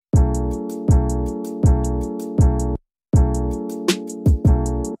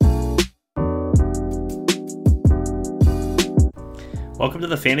Welcome to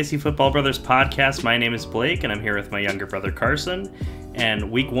the Fantasy Football Brothers podcast. My name is Blake, and I'm here with my younger brother Carson. And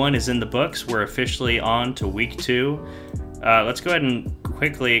week 1 is in the books. We're officially on to week 2. Let's go ahead and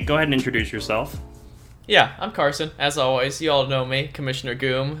introduce yourself. Yeah, I'm Carson. As always, you all know me, Commissioner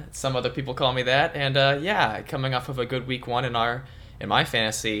Goom. Some other people call me that. And coming off of a good week 1 in my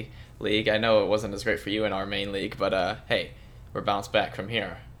fantasy league. I know it wasn't as great for you in our main league, but hey, we're bounced back from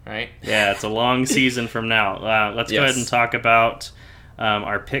here, right? Yeah, it's a long season from now. Let's go ahead and talk about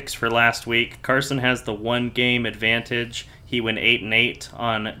our picks for last week. Carson has the 1 game advantage. He went 8-8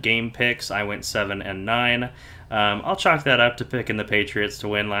 on game picks. I went 7-9. I'll chalk that up to picking the Patriots to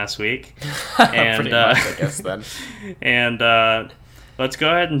win last week. And, pretty much, I guess, then. And let's go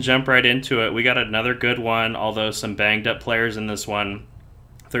ahead and jump right into it. We got another good one, although some banged up players in this one.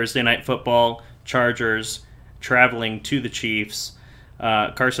 Thursday Night Football, Chargers, traveling to the Chiefs.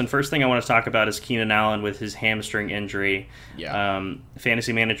 Carson, first thing I want to talk about is Keenan Allen with his hamstring injury. Yeah.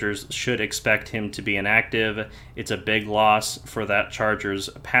 Fantasy managers should expect him to be inactive. It's a big loss for that Chargers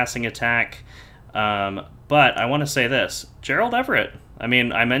passing attack. But I want to say this. Gerald Everett. I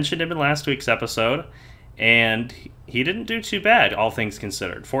mean, I mentioned him in last week's episode, and he didn't do too bad, all things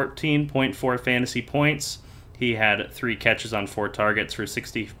considered. 14.4 fantasy points. He had 3 catches on 4 targets for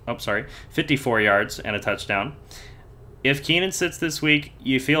 54 yards and a touchdown. If Keenan sits this week,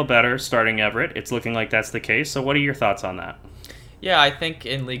 you feel better starting Everett. It's looking like that's the case. So what are your thoughts on that? Yeah, I think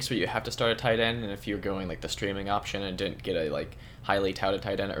in leagues where you have to start a tight end, and if you're going the streaming option and didn't get a highly touted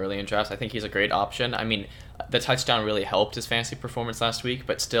tight end early in drafts, I think he's a great option. I mean, the touchdown really helped his fantasy performance last week,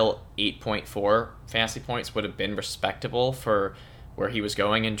 but still 8.4 fantasy points would have been respectable for where he was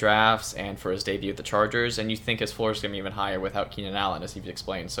going in drafts and for his debut at the Chargers, and you think his floor is going to be even higher without Keenan Allen, as you've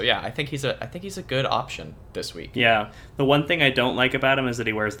explained. So yeah, I think he's a good option this week. Yeah, the one thing I don't like about him is that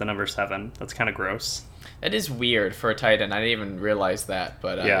he wears the number 7. That's kind of gross. It is weird for a tight end. I didn't even realize that,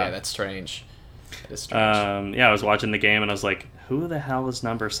 but yeah, that's strange. It is strange. I was watching the game and I was like, who the hell is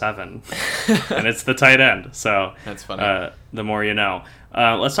number 7? And it's the tight end. So that's funny. The more you know.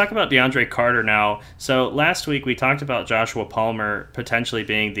 Let's talk about DeAndre Carter now. So last week we talked about Joshua Palmer potentially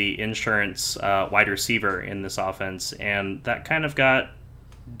being the insurance wide receiver in this offense, and that kind of got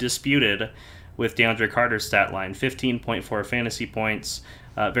disputed with DeAndre Carter's stat line. 15.4 fantasy points,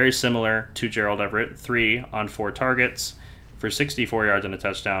 very similar to Gerald Everett, 3 on 4 targets for 64 yards and a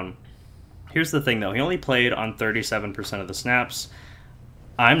touchdown. Here's the thing, though. He only played on 37% of the snaps.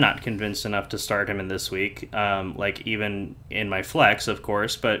 I'm not convinced enough to start him in this week, even in my flex, of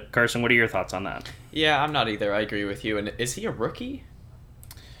course. But, Carson, what are your thoughts on that? Yeah, I'm not either. I agree with you. And is he a rookie?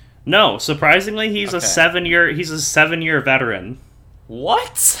 No. Surprisingly, he's a 7-year veteran.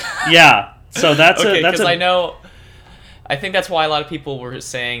 What? Yeah. So that's because I think that's why a lot of people were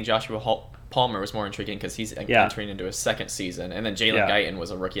saying Joshua Palmer was more intriguing because he's entering into his 2nd season, and then Jalen Guyton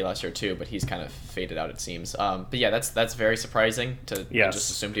was a rookie last year too, but he's kind of faded out, it seems. But yeah, that's very surprising to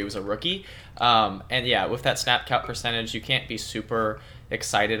just assumed he was a rookie. And yeah, with that snap count percentage, you can't be super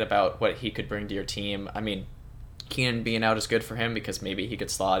excited about what he could bring to your team. I mean, Keenan being out is good for him because maybe he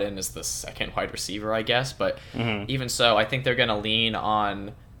could slot in as the 2nd wide receiver, I guess. But even so, I think they're going to lean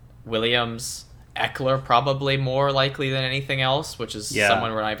on Williams, Eckler probably more likely than anything else, which is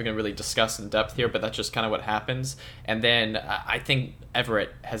someone we're not even going to really discuss in depth here, but that's just kind of what happens. And then I think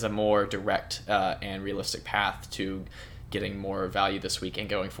Everett has a more direct and realistic path to getting more value this week and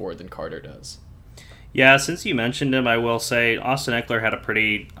going forward than Carter does. Yeah, since you mentioned him, I will say Austin Eckler had a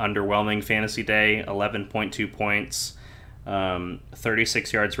pretty underwhelming fantasy day, 11.2 points,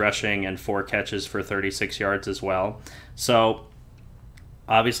 36 yards rushing, and 4 catches for 36 yards as well. So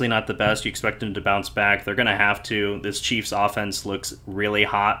obviously not the best. You expect him to bounce back. They're going to have to. This Chiefs offense looks really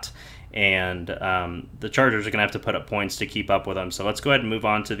hot, and the Chargers are going to have to put up points to keep up with them. So let's go ahead and move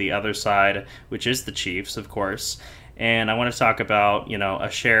on to the other side, which is the Chiefs, of course. And I want to talk about, a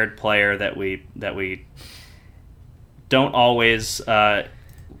shared player that we don't always have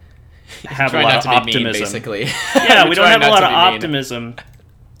a lot of optimism. Mean, basically. Yeah, we don't have a lot of optimism.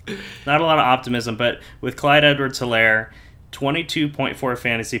 Not a lot of optimism, but with Clyde Edwards-Helaire, 22.4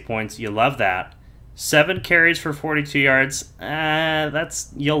 fantasy points. You love that. 7 carries for 42 yards.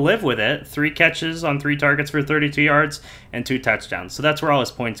 You'll live with it. 3 catches on 3 targets for 32 yards and 2 touchdowns. So that's where all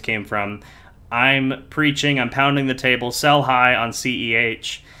his points came from. I'm preaching. I'm pounding the table. Sell high on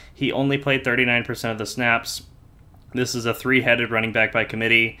CEH. He only played 39% of the snaps. This is a 3-headed running back by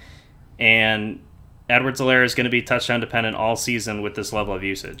committee, and Edwards-Helaire is going to be touchdown dependent all season with this level of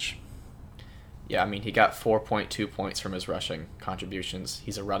usage. Yeah, I mean, he got 4.2 points from his rushing contributions.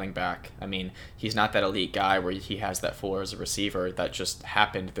 He's a running back. I mean, he's not that elite guy where he has that floor as a receiver. That just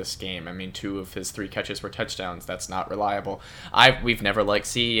happened this game. I mean, 2 of his 3 catches were touchdowns. That's not reliable. We've never liked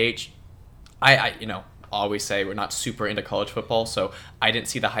CEH. I always say we're not super into college football, so I didn't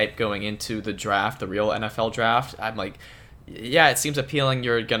see the hype going into the draft, the real NFL draft. I'm like, yeah, it seems appealing.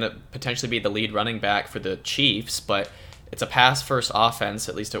 You're going to potentially be the lead running back for the Chiefs, but it's a pass-first offense,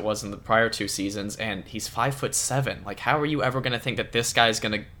 at least it was in the prior 2 seasons, and he's 5'7". Like, how are you ever going to think that this guy's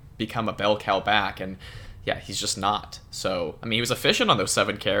going to become a bell cow back? And yeah, he's just not. So, I mean, he was efficient on those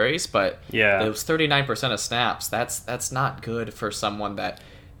 7 carries, but yeah, it was 39% of snaps. That's not good for someone that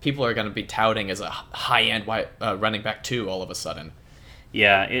people are going to be touting as a high-end running back too all of a sudden.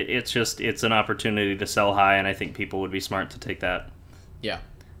 Yeah, it's an opportunity to sell high, and I think people would be smart to take that. Yeah.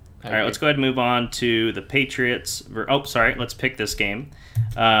 All right, let's go ahead and move on to the Patriots. Let's pick this game.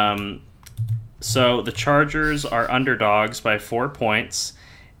 So the Chargers are underdogs by 4 points,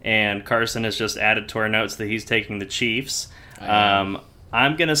 and Carson has just added to our notes that he's taking the Chiefs. I'm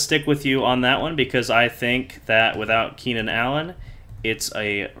going to stick with you on that one because I think that without Keenan Allen, it's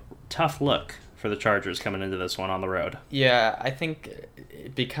a tough look for the Chargers coming into this one on the road. Yeah, I think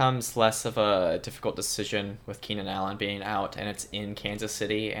it becomes less of a difficult decision with Keenan Allen being out, and it's in Kansas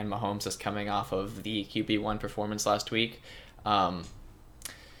City, and Mahomes is coming off of the QB1 performance last week.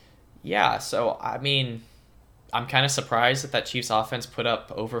 Yeah, so, I mean, I'm kind of surprised that Chiefs offense put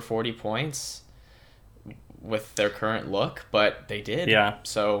up over 40 points with their current look, but they did. Yeah.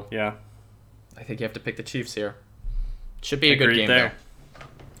 So, yeah, I think you have to pick the Chiefs here. Should be a good game there.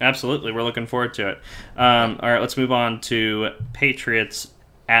 Absolutely. We're looking forward to it. All right, let's move on to Patriots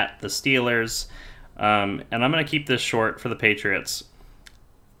at the Steelers. And I'm going to keep this short for the Patriots.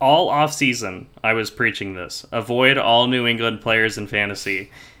 All offseason, I was preaching this. Avoid all New England players in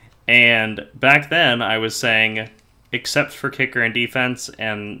fantasy. And back then, I was saying, except for kicker and defense,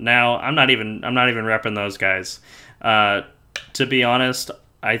 and now I'm not even repping those guys. To be honest,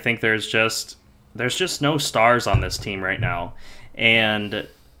 I think there's just no stars on this team right now. And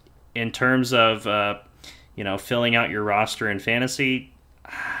in terms of filling out your roster in fantasy,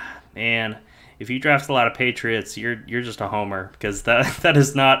 man, if you draft a lot of Patriots, you're just a homer because that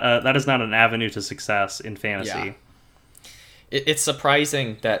is not an avenue to success in fantasy. Yeah. It's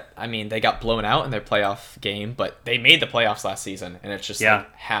surprising that, I mean, they got blown out in their playoff game, but they made the playoffs last season, and it's just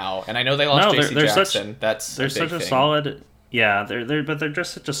like, how? And I know they lost J.C. Jackson. They're such a solid. Yeah, but they're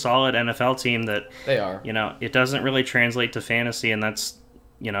just such a solid NFL team that they are. It doesn't really translate to fantasy, and that's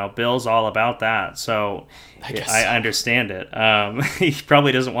Bill's all about that. So I understand it. He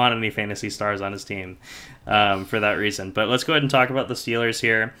probably doesn't want any fantasy stars on his team for that reason. But let's go ahead and talk about the Steelers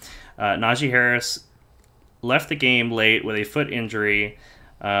here. Najee Harris left the game late with a foot injury.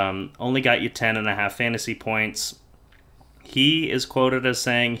 Only got you 10.5 fantasy points. He is quoted as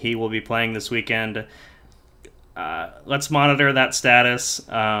saying he will be playing this weekend. Let's monitor that status.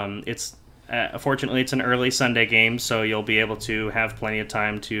 Fortunately, it's an early Sunday game, so you'll be able to have plenty of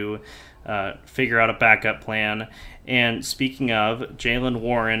time to figure out a backup plan. And speaking of, Jaylen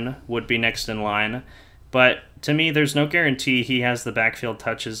Warren would be next in line. But to me, there's no guarantee he has the backfield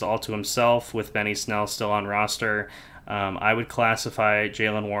touches all to himself with Benny Snell still on roster. I would classify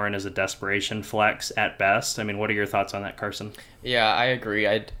Jaylen Warren as a desperation flex at best. I mean, what are your thoughts on that, Carson? Yeah, I agree.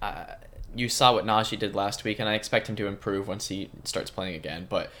 You saw what Najee did last week, and I expect him to improve once he starts playing again.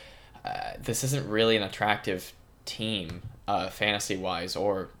 But this isn't really an attractive team, fantasy-wise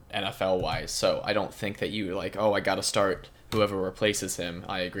or NFL-wise. So I don't think that you I got to start whoever replaces him.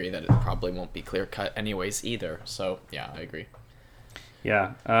 I agree that it probably won't be clear-cut anyways either. So, yeah, I agree.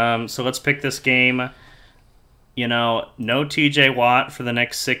 Yeah. So let's pick this game. No TJ Watt for the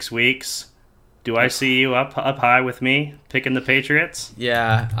next 6 weeks. Do I see you up high with me picking the Patriots?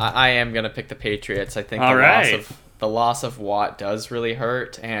 Yeah, I am going to pick the Patriots. I think the loss of Watt does really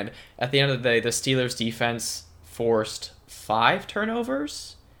hurt. And at the end of the day, the Steelers' defense forced 5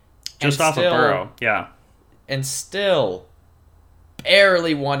 turnovers. Just off of Burrow, yeah. And still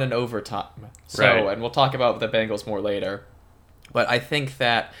barely won in overtime. So, right. And we'll talk about the Bengals more later. But I think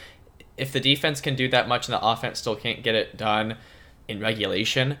that if the defense can do that much and the offense still can't get it done in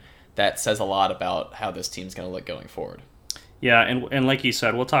regulation, that says a lot about how this team's going to look going forward. Yeah, and like you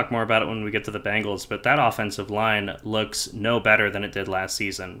said, we'll talk more about it when we get to the Bengals, but that offensive line looks no better than it did last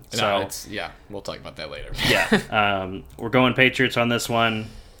season. We'll talk about that later. Yeah, we're going Patriots on this one,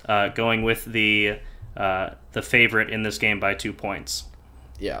 going with the favorite in this game by 2 points.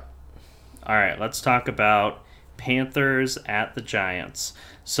 Yeah. All right, let's talk about Panthers at the Giants.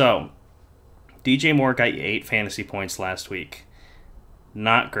 So, DJ Moore got you 8 fantasy points last week.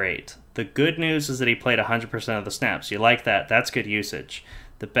 Not great. The good news is that he played 100% of the snaps. You like that. That's good usage.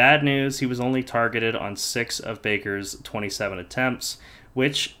 The bad news, he was only targeted on 6 of Baker's 27 attempts,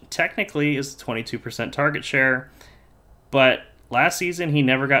 which technically is 22% target share. But last season, he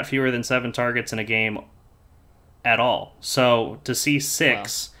never got fewer than 7 targets in a game at all. So to see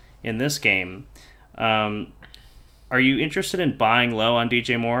 6 in this game, are you interested in buying low on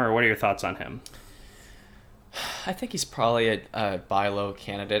DJ Moore, or what are your thoughts on him? I think he's probably a buy low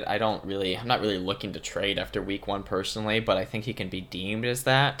candidate. I'm not really looking to trade after week 1 personally, but I think he can be deemed as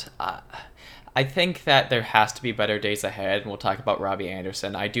that. I think that there has to be better days ahead, and we'll talk about Robbie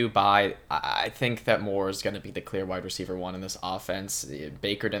Anderson. I think that Moore is going to be the clear wide receiver 1 in this offense.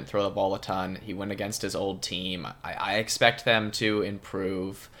 Baker didn't throw the ball a ton. He went against his old team. I expect them to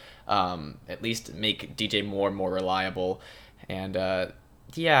improve, at least make DJ Moore more reliable. And I'm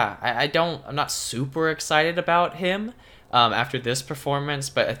not super excited about him after this performance,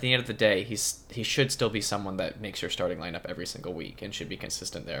 but at the end of the day, he should still be someone that makes your starting lineup every single week and should be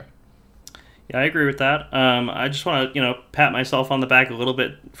consistent there. Yeah, I agree with that. I just want to, pat myself on the back a little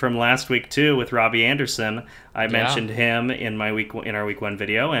bit from last week too with Robbie Anderson. I mentioned him in our week 1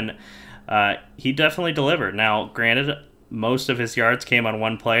 video, and he definitely delivered. Now, granted, most of his yards came on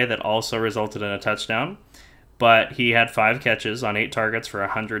one play that also resulted in a touchdown, but he had 5 catches on 8 targets for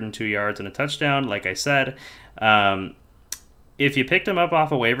 102 yards and a touchdown. Like I said, if you picked him up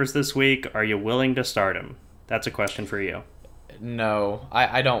off of waivers this week, are you willing to start him? That's a question for you. No,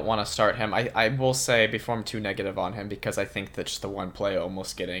 I don't want to start him. I will say, before I'm too negative on him, because I think that just the one play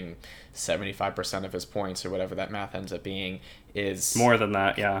almost getting 75% of his points, or whatever that math ends up being, is... More than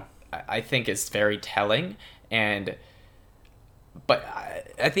that, yeah. I think is very telling, but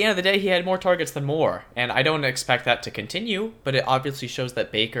at the end of the day, he had more targets than Moore, and I don't expect that to continue, but it obviously shows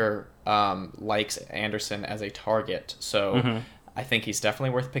that Baker likes Anderson as a target, so I think he's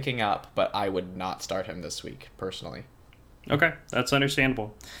definitely worth picking up, but I would not start him this week, personally. Okay, that's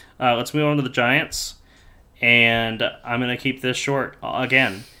understandable. Let's move on to the Giants, and I'm going to keep this short.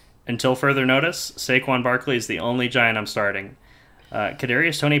 Again, until further notice, Saquon Barkley is the only Giant I'm starting.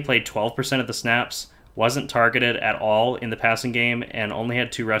 Kadarius Toney played 12% of the snaps, wasn't targeted at all in the passing game, and only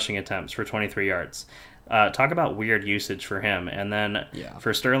had 2 rushing attempts for 23 yards. Talk about weird usage for him. And then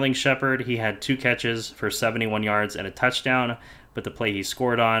for Sterling Shepard, he had 2 catches for 71 yards and a touchdown, but the play he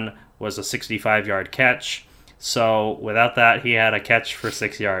scored on was a 65-yard catch. So without that, he had a catch for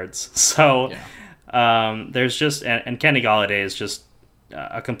 6 yards. So there's just... And Kenny Golladay is just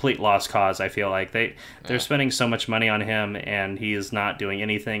a complete lost cause, I feel like. They're spending so much money on him, and he is not doing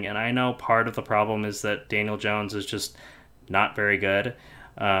anything. And I know part of the problem is that Daniel Jones is just not very good.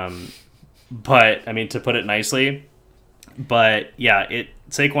 But, I mean, to put it nicely. But, yeah,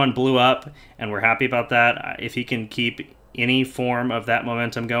 Saquon blew up, and we're happy about that. If he can keep any form of that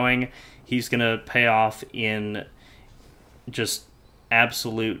momentum going, he's going to pay off in just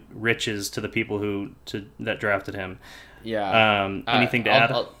absolute riches to the people that drafted him. Yeah. Anything to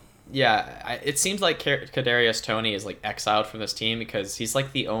add? It seems like Kadarius Toney is like exiled from this team because he's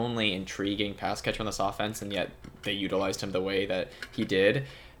like the only intriguing pass catcher on this offense, and yet they utilized him the way that he did.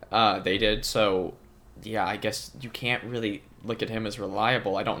 They did. So, yeah, I guess you can't really look at him as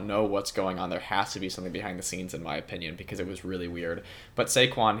reliable. I don't know what's going on. There has to be something behind the scenes, in my opinion, because it was really weird. But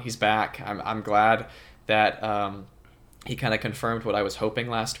Saquon, he's back. I'm glad that he kind of confirmed what I was hoping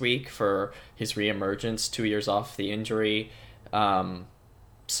last week for his reemergence 2 years off the injury.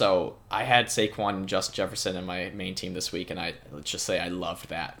 So I had Saquon and Justin Jefferson in my main team this week, and let's just say I loved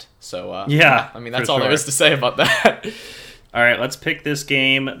that. So I mean, that's all there is to say about that. All right, let's pick this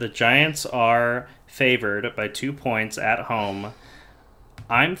game. The Giants are favored by 2 points at home.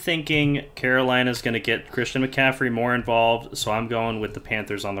 I'm thinking Carolina's going to get Christian McCaffrey more involved, so I'm going with the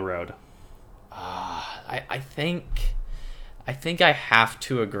Panthers on the road. I think I have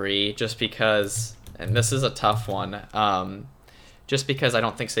to agree, just because, and this is a tough one, just because I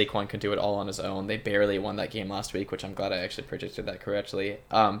don't think Saquon could do it all on his own. They barely won that game last week, which I'm glad I actually predicted that correctly.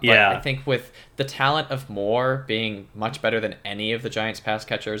 But I think with the talent of Moore being much better than any of the Giants pass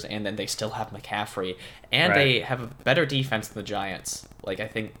catchers, and then they still have McCaffrey, and they have a better defense than the Giants. Like, I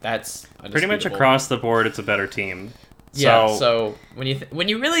think that's pretty much across the board. It's a better team. So when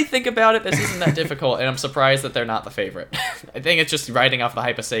you really think about it, this isn't that difficult, and I'm surprised that they're not the favorite. I think it's just riding off the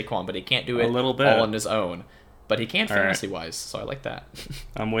hype of Saquon, but he can't do it a little bit all on his own. But he can fantasy-wise, so I like that.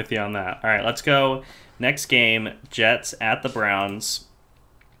 I'm with you on that. All right, let's go. Next game, Jets at the Browns.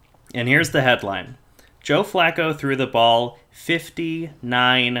 And here's the headline. Joe Flacco threw the ball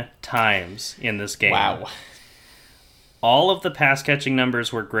 59 times in this game. Wow. All of the pass-catching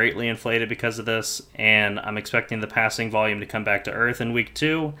numbers were greatly inflated because of this, and I'm expecting the passing volume to come back to earth in Week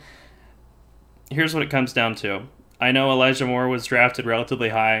 2. here's what it comes down to. I know Elijah Moore was drafted relatively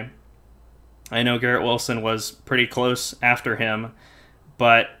high. I know Garrett Wilson was pretty close after him.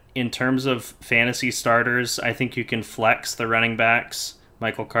 But in terms of fantasy starters, I think you can flex the running backs,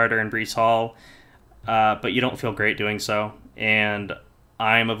 Michael Carter and Breece Hall, but you don't feel great doing so. And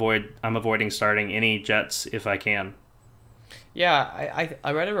I'm avoiding starting any Jets if I can. Yeah,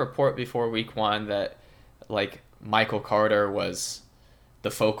 I read a report before week 1 that like Michael Carter was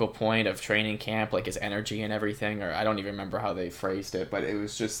the focal point of training camp, like his energy and everything, or I don't even remember how they phrased it, but it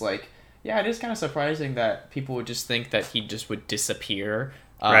was just like, yeah, it is kind of surprising that people would just think that he just would disappear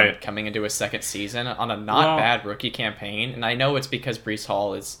coming into his second season on a bad rookie campaign. And I know it's because Breece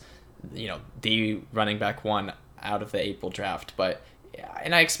Hall is, the running back 1 out of the April draft,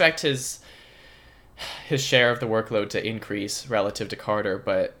 and I expect his share of the workload to increase relative to Carter,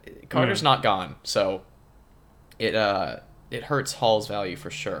 but Carter's not gone, so it hurts Hall's value for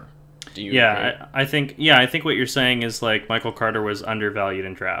sure. Do you agree? I think what you're saying is like Michael Carter was undervalued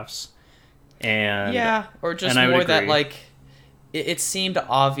in drafts. Or just more that like it seemed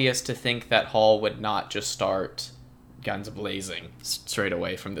obvious to think that Hall would not just start guns blazing straight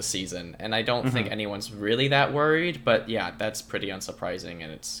away from the season, and I don't think anyone's really that worried, but yeah, that's pretty unsurprising,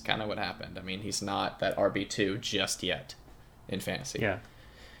 and it's kind of what happened. I mean, he's not that RB2 just yet in fantasy. Yeah.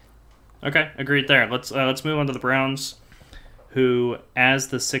 Okay, agreed there. Let's move on to the Browns, who, as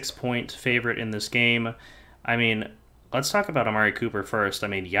the 6-point favorite in this game, I mean, let's talk about Amari Cooper first. I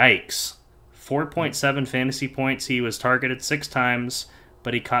mean, yikes. 4.7 fantasy points. He was targeted 6 times,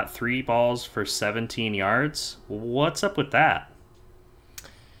 but he caught 3 balls for 17 yards. What's up with that?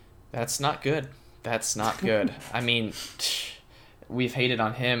 That's not good. I mean, we've hated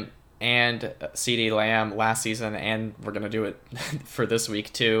on him and CeeDee Lamb last season, and we're going to do it for this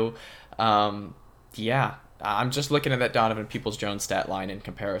week too. Yeah, I'm just looking at that Donovan Peoples-Jones stat line in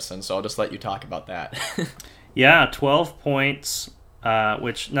comparison, so I'll just let you talk about that. Yeah, 12 points,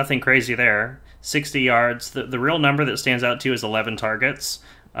 which nothing crazy there. 60 yards. The real number that stands out to you is 11 targets,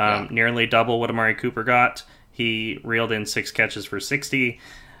 nearly double what Amari Cooper got. He reeled in 6 catches for 60.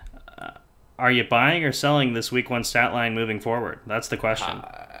 Are you buying or selling this week 1 stat line moving forward? That's the question.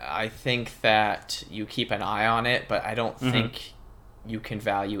 I think that you keep an eye on it, but I don't think you can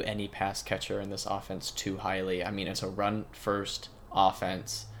value any pass catcher in this offense too highly. I mean, it's a run-first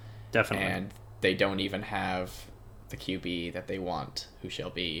offense. Definitely. And they don't even have the QB that they want, who shall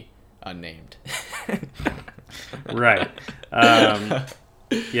be unnamed. Right.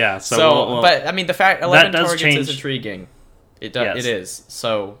 Yeah. So but I mean, the fact 11 targets change. is intriguing. It does. Yes. It is.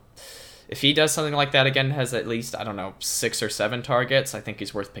 So if he does something like that again, has at least 6 or 7 targets, I think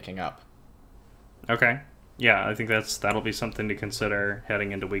he's worth picking up. Okay. Yeah, I think that'll be something to consider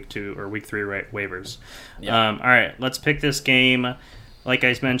heading into week 2 or week 3 waivers. Yeah. All right, let's pick this game. Like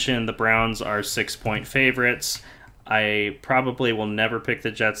I mentioned, the Browns are 6-point favorites. I probably will never pick the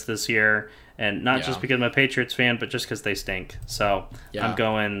Jets this yeof and not just because I'm a Patriots fan, but just because they stink. So I'm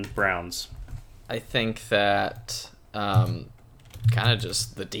going Browns. I think that kind of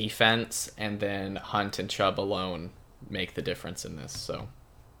just the defense and then Hunt and Chubb alone make the difference in this. So,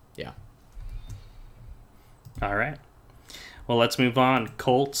 yeah. All right. Well, let's move on.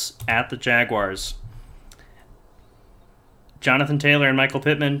 Colts at the Jaguars. Jonathan Taylor and Michael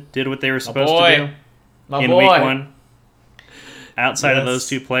Pittman did what they were supposed to do in week 1. Outside of those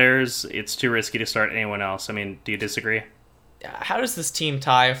 2 players, it's too risky to start anyone else. I mean, do you disagree? How does this team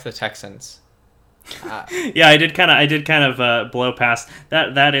tie with the Texans? Yeah, I did kind of blow past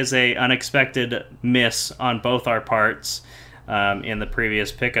that. That is a unexpected miss on both our parts in the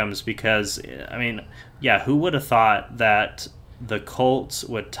previous pick'ems because I mean, yeah, who would have thought that the Colts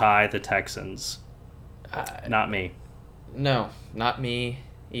would tie the Texans? Not me. No, not me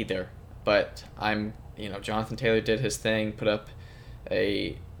either. But Jonathan Taylor did his thing, put up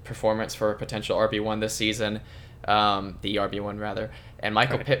a performance for a potential RB1 this season, the RB1 rather. And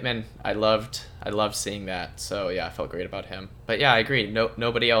Michael Pittman, I loved seeing that. So yeah, I felt great about him. But yeah, I agree.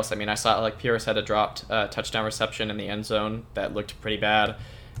 Nobody else. I mean, I saw like Pierce had a dropped touchdown reception in the end zone that looked pretty bad,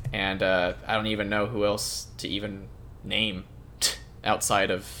 and I don't even know who else to even name outside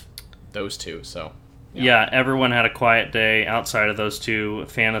of those 2. So yeah, everyone had a quiet day outside of those 2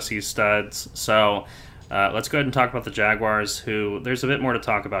 fantasy studs. So let's go ahead and talk about the Jaguars, who there's a bit more to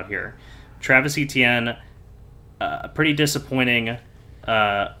talk about here. Travis Etienne, pretty disappointing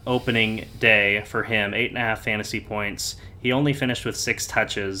opening day for him. 8.5 fantasy points. He only finished with 6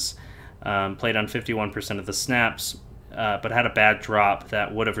 touches, played on 51% of the snaps, but had a bad drop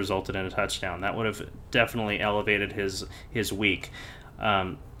that would have resulted in a touchdown. That would have definitely elevated his week.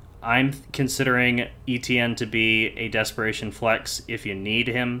 I'm considering ETN to be a desperation flex if you need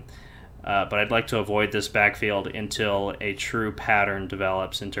him. but I'd like to avoid this backfield until a true pattern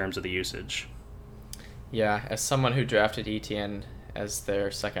develops in terms of the usage. Yeah, as someone who drafted ETN as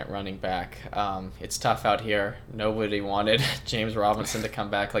their second running back, it's tough out here. Nobody wanted James Robinson to come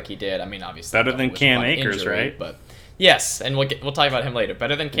back like he did. I mean, obviously better than Cam Akers, injury, right? But yes, and we'll talk about him later.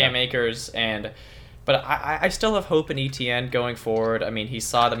 Better than Cam Akers, but I still have hope in ETN going forward. I mean, he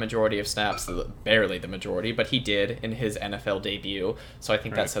saw the majority of snaps, barely the majority, but he did in his NFL debut. So I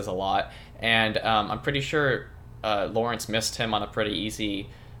think that says a lot. And I'm pretty sure Lawrence missed him on a pretty easy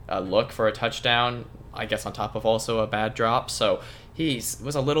look for a touchdown, I guess on top of also a bad drop. So he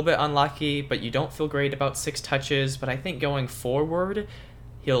was a little bit unlucky, but you don't feel great about 6 touches. But I think going forward,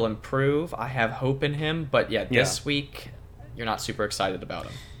 he'll improve. I have hope in him. But this week, you're not super excited about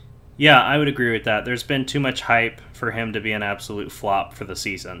him. Yeah, I would agree with that. There's been too much hype for him to be an absolute flop for the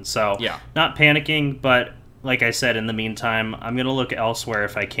season. So, not panicking, but like I said, in the meantime, I'm going to look elsewhere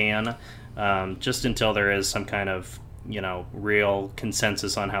if I can, just until there is some kind of, real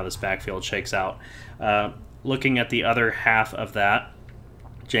consensus on how this backfield shakes out. Looking at the other half of that,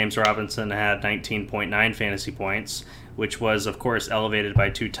 James Robinson had 19.9 fantasy points, which was, of course, elevated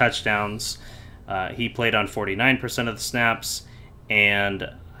by 2 touchdowns. He played on 49% of the snaps, and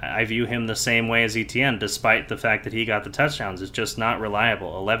I view him the same way as ETN, despite the fact that he got the touchdowns. It's just not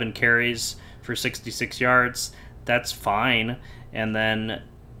reliable. 11 carries for 66 yards, that's fine. And then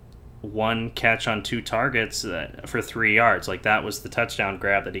 1 catch on 2 targets for 3 yards. Like, that was the touchdown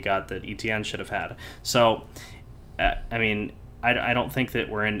grab that he got that ETN should have had. So, I mean, I don't think that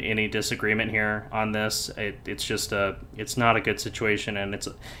we're in any disagreement here on this. It's just it's not a good situation, and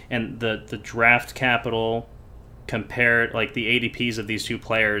the draft capital compared, like the ADPs of these 2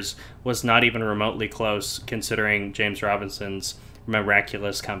 players was not even remotely close, considering James Robinson's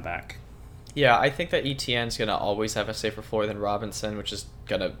miraculous comeback. Yeah, I think that ETN's going to always have a safer floor than Robinson, which is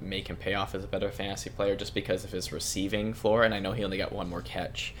going to make him pay off as a better fantasy player just because of his receiving floor. And I know he only got 1 more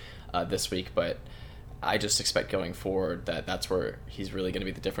catch this week, but I just expect going forward that that's where he's really going to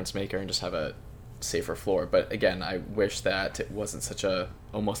be the difference maker and just have a safer floor. But again, I wish that it wasn't such a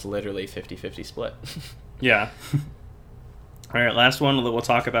almost literally 50-50 split. Yeah. All right, last one that we'll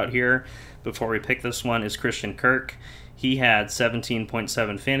talk about here before we pick this one is Christian Kirk. He had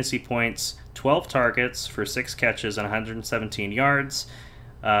 17.7 fantasy points, 12 targets for 6 catches and 117 yards.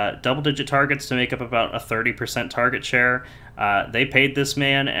 Double-digit targets to make up about a 30% target share. They paid this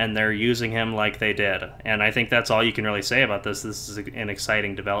man, and they're using him like they did. And I think that's all you can really say about this. This is an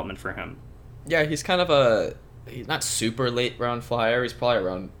exciting development for him. Yeah, he's kind of he's not super late round flyer. He's probably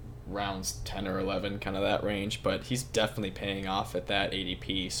around rounds 10 or 11, kind of that range, but he's definitely paying off at that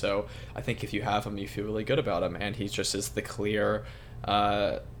ADP. So I think if you have him, you feel really good about him, and he just is the clear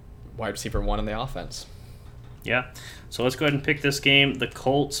wide receiver 1 in the offense. Yeah, so let's go ahead and pick this game. The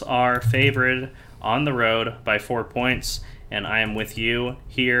Colts are favored on the road by 4 points, and I am with you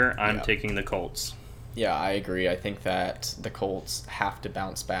here. I'm taking the Colts. Yeah, I agree. I think that the Colts have to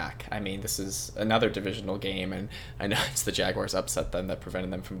bounce back. I mean, this is another divisional game, and I know it's the Jaguars upset them that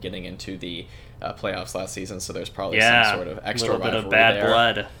prevented them from getting into the playoffs last season, so there's probably some sort of extra rivalry there. A little bit of bad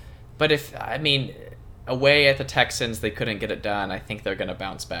blood. But away at the Texans, they couldn't get it done. I think they're going to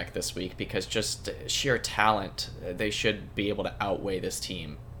bounce back this week because just sheer talent, they should be able to outweigh this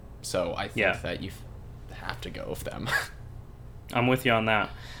team. So I think that you have to go with them. I'm with you on that.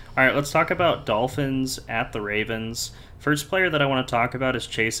 All right, let's talk about Dolphins at the Ravens. First player that I want to talk about is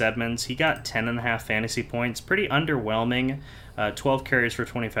Chase Edmonds. He got 10.5 fantasy points, pretty underwhelming. 12 carries for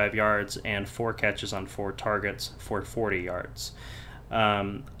 25 yards and 4 catches on 4 targets for 40 yards.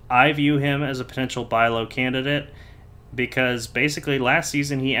 I view him as a potential buy low candidate because basically last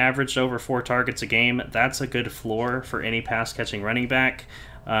season he averaged over 4 targets a game. That's a good floor for any pass-catching running back.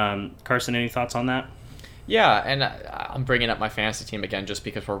 Carson, any thoughts on that? Yeah, and I'm bringing up my fantasy team again just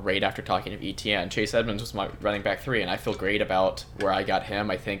because we're right after talking of ETN. Chase Edmonds was my running back 3, and I feel great about where I got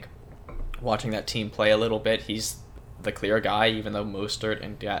him. I think watching that team play a little bit, he's the clear guy, even though Mostert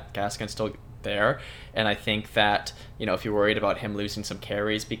and Gaskin's still there. And I think that, if you're worried about him losing some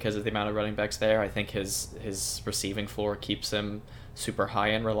carries because of the amount of running backs there, I think his receiving floor keeps him super high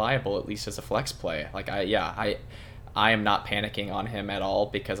and reliable, at least as a flex play. I am not panicking on him at all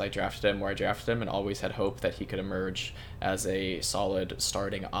because I drafted him where I drafted him and always had hope that he could emerge as a solid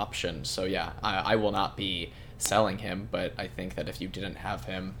starting option. So I will not be selling him, but I think that if you didn't have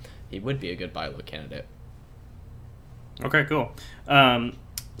him, he would be a good buy low candidate. Okay, cool.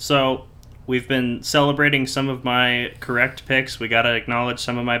 So we've been celebrating some of my correct picks. We got to acknowledge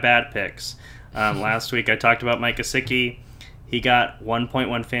some of my bad picks. Last week I talked about Mike Gesicki. He got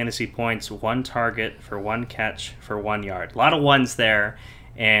 1.1 fantasy points, 1 target for 1 catch for 1 yard. A lot of ones there.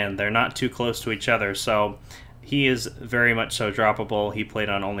 and they're not too close to each other. So he is very much so droppable. He played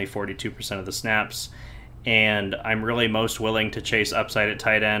on only 42% of the snaps, and I'm really most willing to chase upside at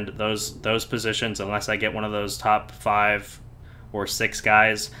tight end. Those positions, unless I get one of those top 5 or 6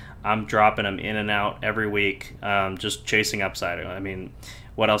 guys, I'm dropping them in and out every week, just chasing upside. I mean,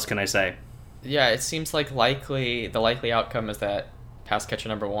 what else can I say? Yeah, it seems like the likely outcome is that pass catcher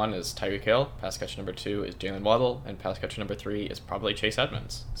number 1 is Tyreek Hill, pass catcher number 2 is Jalen Waddle, and pass catcher number 3 is probably Chase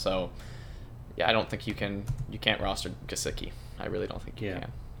Edmonds. So, yeah, I don't think you can't roster Gesicki. I really don't think you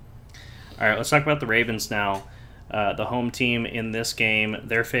can. All right, let's talk about the Ravens now. The home team in this game,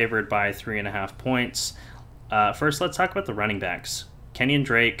 they're favored by 3.5 points. First, let's talk about the running backs. Kenyon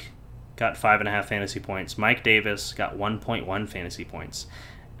Drake got 5.5 fantasy points. Mike Davis got 1.1 fantasy points.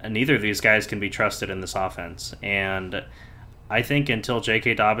 And neither of these guys can be trusted in this offense. And I think until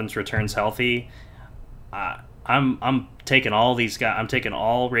J.K. Dobbins returns healthy, I'm taking all these guys. I'm taking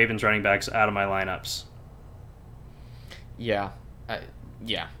all Ravens running backs out of my lineups. Yeah.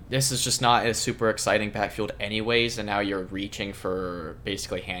 This is just not a super exciting backfield anyways, and now you're reaching for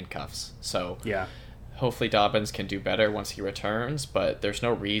basically handcuffs. So yeah. Hopefully Dobbins can do better once he returns, but there's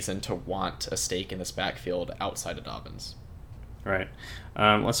no reason to want a stake in this backfield outside of Dobbins. Right.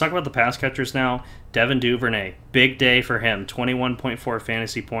 Let's talk about the pass catchers now. Devin Duvernay, big day for him, 21.4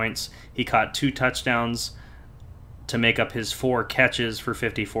 fantasy points. He caught 2 touchdowns to make up his 4 catches for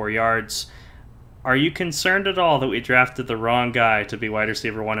 54 yards. Are you concerned at all that we drafted the wrong guy to be wide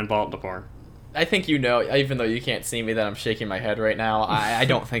receiver 1 in Baltimore? I think even though you can't see me, that I'm shaking my head right now. I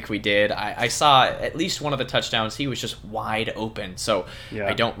don't think we did. I saw at least one of the touchdowns. He was just wide open. So yeah.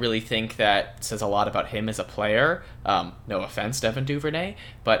 I don't really think that says a lot about him as a player. No offense, Devin Duvernay,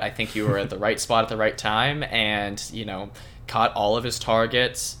 but I think you were at the right spot at the right time and, caught all of his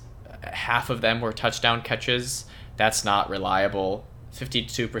targets. Half of them were touchdown catches. That's not reliable.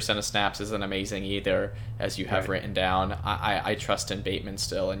 52% of snaps isn't amazing either, as you have written down. I trust in Bateman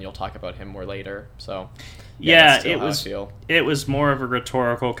still, and you'll talk about him more later. So, it was more of a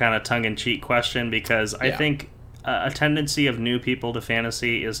rhetorical kind of tongue-in-cheek question because I think a tendency of new people to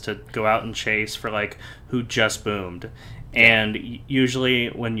fantasy is to go out and chase for like who just boomed, and usually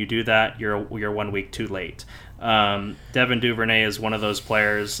when you do that, you're 1 week too late. Devin Duvernay is one of those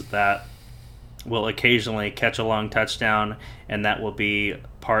players that will occasionally catch a long touchdown, and that will be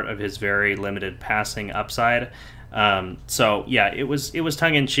part of his very limited passing upside. It was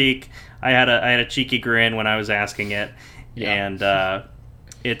tongue in cheek. I had a cheeky grin when I was asking it, and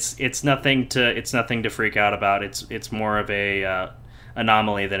it's nothing to freak out about. It's more of a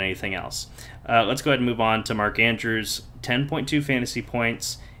anomaly than anything else. Let's go ahead and move on to Mark Andrews. 10.2 fantasy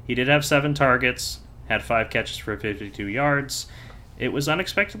points. He did have 7 targets, had 5 catches for 52 yards. It was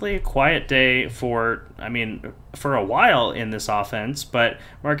unexpectedly a quiet day for a while in this offense, but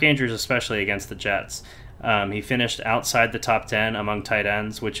Mark Andrews especially against the Jets. He finished outside the top 10 among tight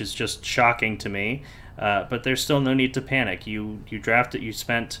ends, which is just shocking to me, but there's still no need to panic. You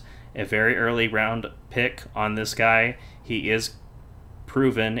spent a very early round pick on this guy. He is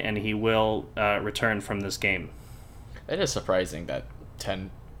proven, and he will return from this game. It is surprising that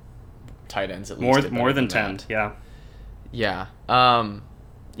 10 tight ends at least. More than 10, yeah. Yeah.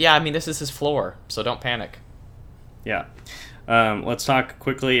 This is his floor, so don't panic. Yeah. Let's talk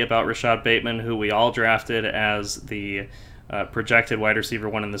quickly about Rashad Bateman, who we all drafted as the projected wide receiver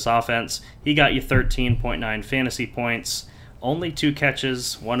 1 in this offense. He got you 13.9 fantasy points, only 2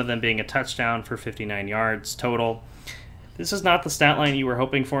 catches, one of them being a touchdown for 59 yards total. This is not the stat line you were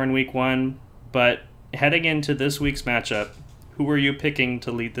hoping for in week 1, but heading into this week's matchup, who were you picking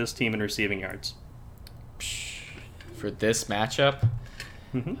to lead this team in receiving yards? For this matchup,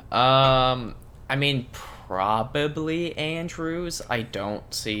 probably Andrews. I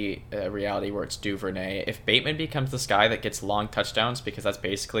don't see a reality where it's Duvernay. If Bateman becomes this guy that gets long touchdowns, because that's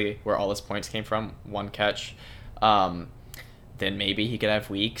basically where all his points came from, 1 catch, then maybe he could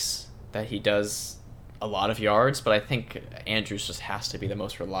have weeks that he does a lot of yards. But I think Andrews just has to be the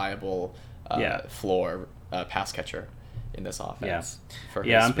most reliable floor pass catcher in this offense.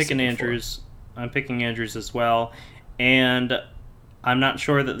 I'm picking Andrews. I'm picking Andrews as well. And I'm not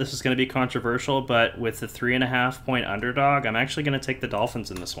sure that this is going to be controversial, but with the 3.5 point underdog, I'm actually going to take the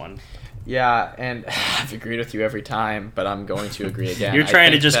Dolphins in this one. Yeah, and I've agreed with you every time, but I'm going to agree again. You're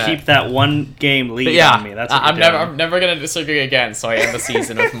trying to just keep that 1 game lead on me. That's what I'm never going to disagree again, so I end the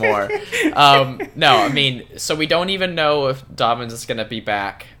season with more. So we don't even know if Dobbins is going to be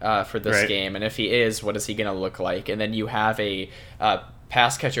back for this game, and if he is, what is he going to look like? And then you have a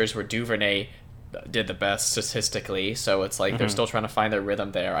pass catchers where Duvernay did the best statistically, so it's like they're still trying to find their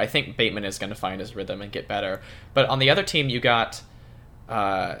rhythm there. I think Bateman is going to find his rhythm and get better. But on the other team, you got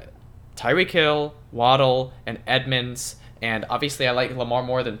Tyreek Hill, Waddle, and Edmonds. And obviously I like Lamar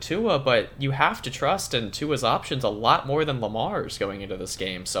more than Tua, but you have to trust in Tua's options a lot more than Lamar's going into this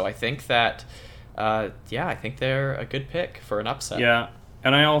game. So I think that, I think they're a good pick for an upset. Yeah,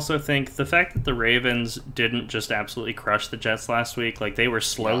 and I also think the fact that the Ravens didn't just absolutely crush the Jets last week, like they were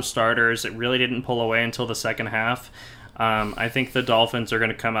slow starters, it really didn't pull away until the second half. I think the Dolphins are going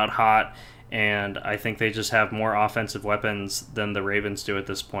to come out hot, and I think they just have more offensive weapons than the Ravens do at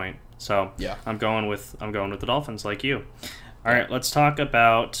this point. So yeah, I'm going with the Dolphins, like you. All right, let's talk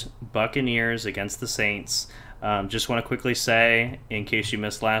about Buccaneers against the Saints. Just want to quickly say, in case you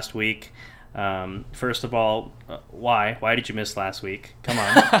missed last week, first of all, why did you miss last week? Come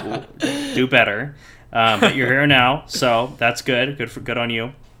on, do better. But you're here now, so that's good. Good on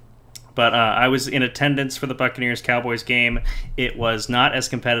you. But I was in attendance for the Buccaneers-Cowboys game. It was not as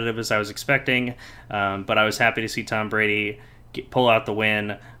competitive as I was expecting, but I was happy to see Tom Brady pull out the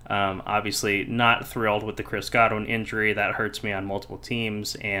win. Obviously not thrilled with the Chris Godwin injury. That hurts me on multiple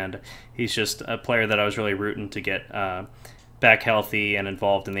teams, and he's just a player that I was really rooting to get back healthy and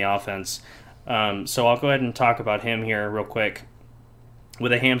involved in the offense. So I'll go ahead and talk about him here real quick.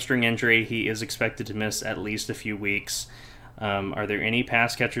 With a hamstring injury, he is expected to miss at least a few weeks. Are there any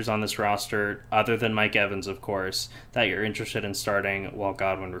pass catchers on this roster, other than Mike Evans, of course, that you're interested in starting while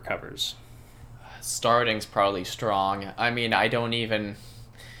Godwin recovers? Starting's probably strong. I mean, I don't even...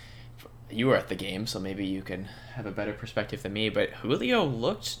 You were at the game, so maybe you can have a better perspective than me, but Julio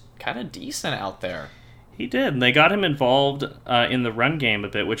looked kind of decent out there. He did. They got him involved in the run game a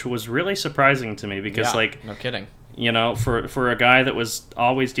bit, which was really surprising to me because, no kidding. You know, for a guy that was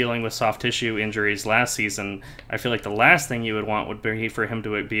always dealing with soft tissue injuries last season, I feel like the last thing you would want would be for him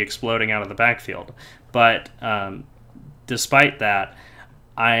to be exploding out of the backfield. But despite that,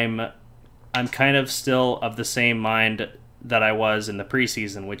 I'm kind of still of the same mind that I was in the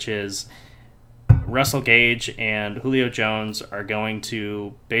preseason, which is Russell Gage and Julio Jones are going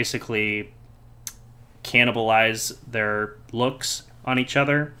to basically cannibalize their looks on each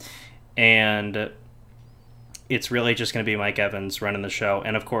other, and it's really just going to be Mike Evans running the show,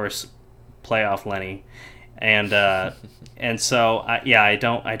 and of course, playoff Lenny, and so I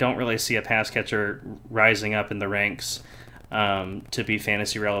don't really see a pass catcher rising up in the ranks to be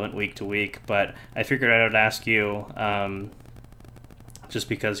fantasy relevant week to week, but I figured I would ask you, just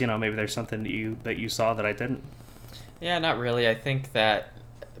because maybe there's something that you saw that I didn't. Yeah, not really. I think that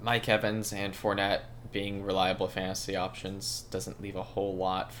Mike Evans and Fournette being reliable fantasy options doesn't leave a whole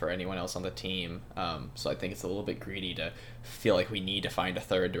lot for anyone else on the team. So I think it's a little bit greedy to feel like we need to find a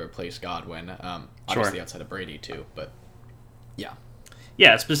third to replace Godwin. Obviously outside of Brady too, but yeah.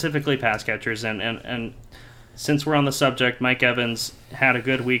 Yeah, specifically pass catchers. And since we're on the subject, Mike Evans had a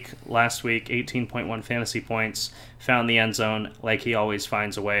good week last week, 18.1 fantasy points, found the end zone like he always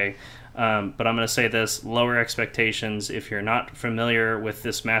finds a way. But I'm going to say this, lower expectations if you're not familiar with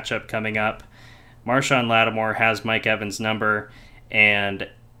this matchup coming up. Marshawn Lattimore has Mike Evans' number, and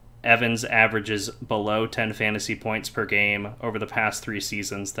Evans averages below 10 fantasy points per game over the past 3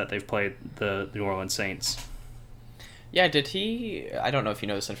 seasons that they've played the New Orleans Saints. Yeah, did he... I don't know if you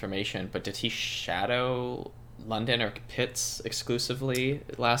know this information, but did he shadow London or Pitts exclusively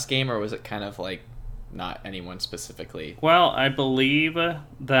last game, or was it kind of like not anyone specifically? Well, I believe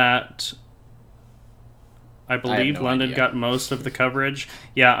London got most of the coverage.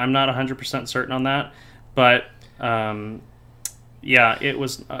 Yeah, I'm not 100% certain on that, but it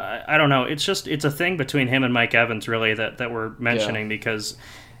was. I don't know. It's a thing between him and Mike Evans, really, that we're mentioning because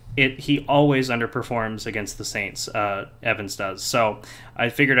he always underperforms against the Saints. Evans does. So I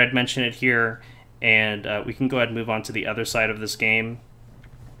figured I'd mention it here, and we can go ahead and move on to the other side of this game,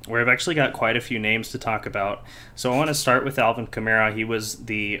 where I've actually got quite a few names to talk about. So I want to start with Alvin Kamara. He was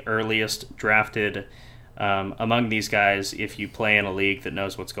the earliest drafted among these guys if you play in a league that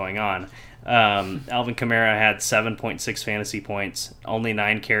knows what's going on. Alvin Kamara had 7.6 fantasy points, only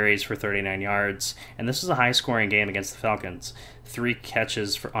 9 carries for 39 yards, and this was a high-scoring game against the Falcons. 3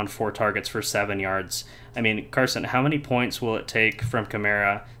 catches on 4 targets for 7 yards. I mean, Carson, how many points will it take from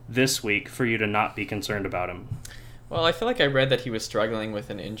Kamara this week for you to not be concerned about him? Well, I feel like I read that he was struggling with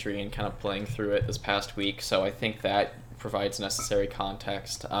an injury and kind of playing through it this past week, so I think that provides necessary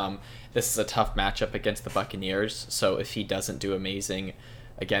context. This is a tough matchup against the Buccaneers, so if he doesn't do amazing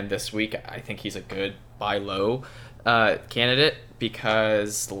again this week, I think he's a good buy low candidate,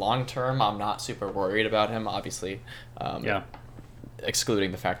 because long term I'm not super worried about him, obviously,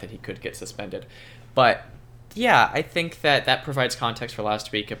 excluding the fact that he could get suspended. But yeah, I think that provides context for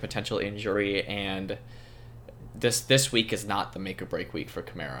last week, a potential injury, and this week is not the make or break week for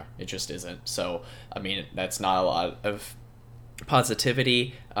Kamara. It just isn't. So, I mean, that's not a lot of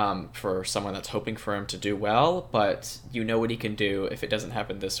positivity for someone that's hoping for him to do well, but you know what he can do. If it doesn't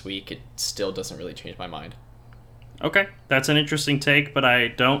happen this week, it still doesn't really change my mind. Okay, that's an interesting take, but I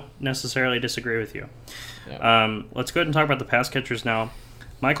don't necessarily disagree with you. Yeah. Let's go ahead and talk about the pass catchers now.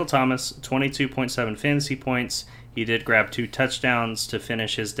 Michael Thomas, 22.7 fantasy points. He did grab 2 touchdowns to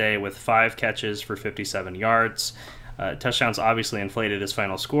finish his day with 5 catches for 57 yards. Touchdowns obviously inflated his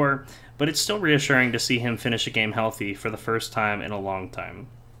final score, but it's still reassuring to see him finish a game healthy for the first time in a long time.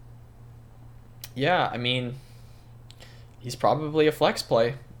 Yeah, I mean, he's probably a flex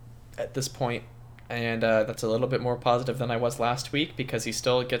play at this point, and that's a little bit more positive than I was last week because he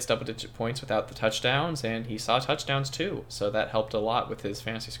still gets double-digit points without the touchdowns, and he saw touchdowns too, so that helped a lot with his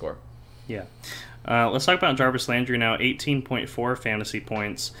fantasy score. Yeah. Let's talk about Jarvis Landry now, 18.4 fantasy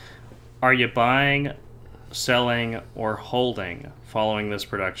points. Are you buying, selling, or holding following this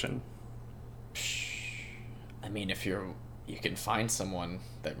production? I mean, if you can find someone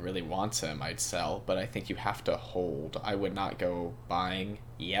that really wants him, I'd sell, but I think you have to hold. I would not go buying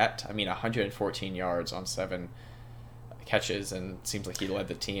yet. I mean, 114 yards on 7 catches, and it seems like he led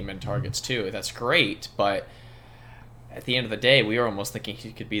the team in targets too. That's great, but at the end of the day, we were almost thinking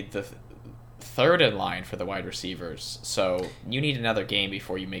he could be the third in line for the wide receivers. So you need another game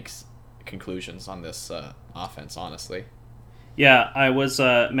before you make conclusions on this offense, honestly. Yeah, I was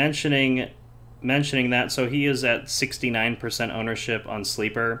mentioning that. So he is at 69% ownership on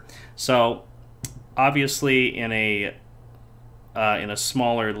Sleeper. So obviously in a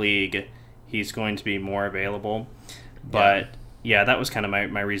smaller league, he's going to be more available. But yeah, that was kind of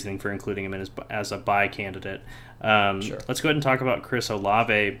my reasoning for including him as a buy candidate. Sure. Let's go ahead and talk about Chris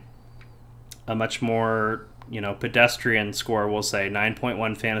Olave. A much more pedestrian score, we'll say,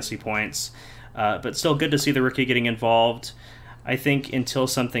 9.1 fantasy points, but still good to see the rookie getting involved. I think until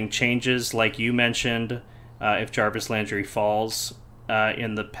something changes, like you mentioned, if Jarvis Landry falls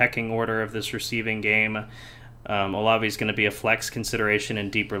in the pecking order of this receiving game, Olave is going to be a flex consideration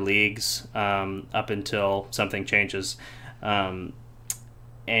in deeper leagues up until something changes. And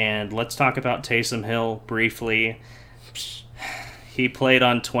let's talk about Taysom Hill briefly. He played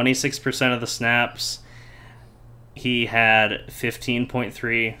on 26% of the snaps. He had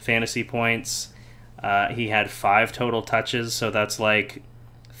 15.3 fantasy points. He had 5 total touches, so that's like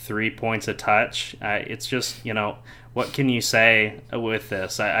 3 points a touch. It's just, what can you say with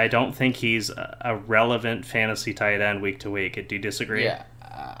this? I don't think he's a relevant fantasy tight end week to week. Do you disagree? Yeah.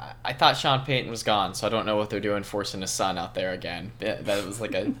 I thought Sean Payton was gone, so I don't know what they're doing forcing his son out there again. That was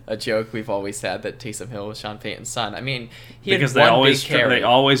like a joke we've always had, that Taysom Hill was Sean Payton's son. I mean, because they always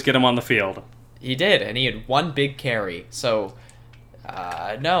get him on the field. He did, and he had 1 big carry. So,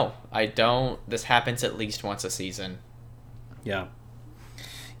 no, I don't. This happens at least once a season. Yeah.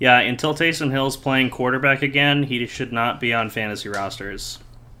 Yeah, until Taysom Hill's playing quarterback again, he should not be on fantasy rosters.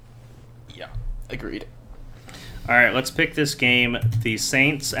 Yeah, agreed. All right, let's pick this game. The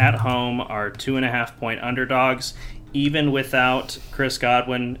Saints at home are 2.5-point underdogs, even without Chris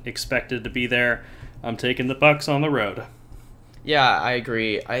Godwin expected to be there. I'm taking the Bucs on the road. Yeah, I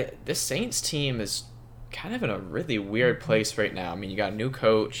agree. This Saints team is kind of in a really weird place right now. I mean, you got a new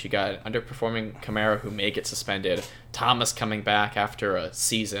coach, you got underperforming Kamara who may get suspended, Thomas coming back after a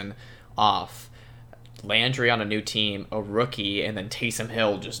season off, Landry on a new team, a rookie, and then Taysom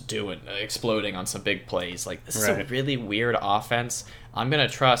Hill just exploding on some big plays. Like, this is a really weird offense. I'm going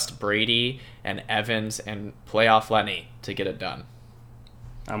to trust Brady and Evans and playoff Lenny to get it done.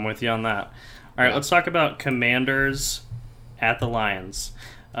 I'm with you on that. All right, let's talk about Commanders at the Lions.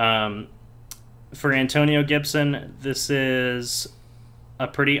 For Antonio Gibson, this is a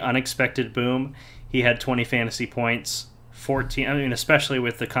pretty unexpected boom. He had 20 fantasy points. 14, especially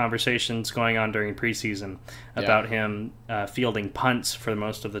with the conversations going on during preseason about him fielding punts for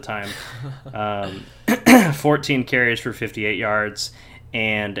most of the time. 14 carries for 58 yards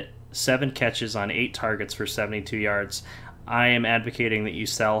and 7 catches on 8 targets for 72 yards. I am advocating that you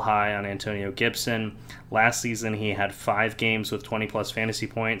sell high on Antonio Gibson. Last season, he had 5 games with 20-plus fantasy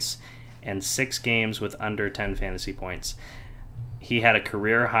points and 6 games with under 10 fantasy points. He had a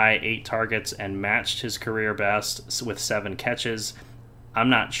career-high 8 targets and matched his career best with 7 catches. I'm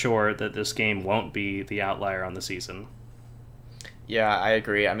not sure that this game won't be the outlier on the season. Yeah, I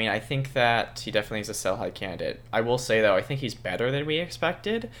agree. I mean, I think that he definitely is a sell-high candidate. I will say, though, I think he's better than we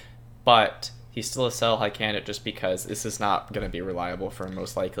expected, but he's still a sell-high candidate just because this is not going to be reliable for him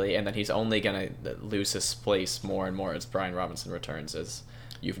most likely, and then he's only going to lose his place more and more as Brian Robinson returns, as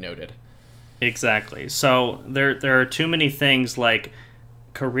you've noted. Exactly. So there are too many things like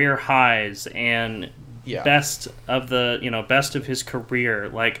career highs and best of the best of his career.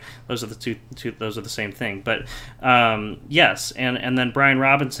 Like those are the two those are the same thing. But yes, and then Brian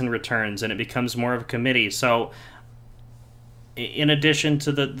Robinson returns, and it becomes more of a committee. So in addition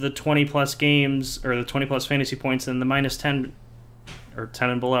to the 20 plus games or the 20 plus fantasy points and the minus 10 or 10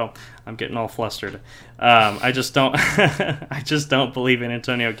 and below, I'm getting all flustered. I just don't I just don't believe in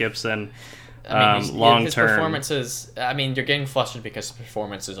Antonio Gibson. Long his term performances. I mean, you're getting flustered because his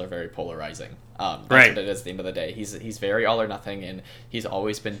performances are very polarizing. That's right. what it is at the end of the day. He's very all or nothing, and he's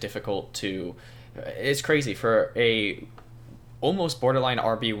always been difficult to. It's crazy for a almost borderline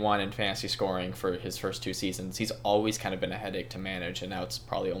RB1 in fantasy scoring for his first 2 seasons. He's always kind of been a headache to manage, and now it's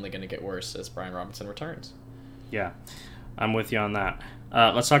probably only going to get worse as Brian Robinson returns. Yeah, I'm with you on that.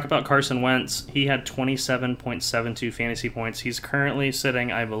 Let's talk about Carson Wentz. He had 27.72 fantasy points. He's currently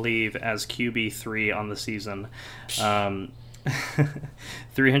sitting, I believe, as QB3 on the season.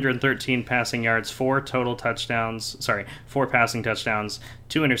 313 passing yards, 4 passing touchdowns, 2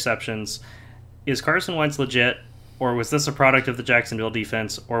 interceptions. Is Carson Wentz legit, or was this a product of the Jacksonville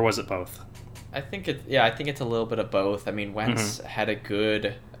defense, or was it both? I think it's a little bit of both. I mean, Wentz had a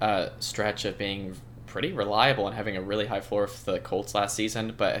good stretch of being pretty reliable and having a really high floor for the Colts last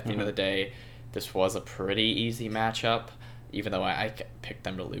season, but at the end of the day, this was a pretty easy matchup, even though I picked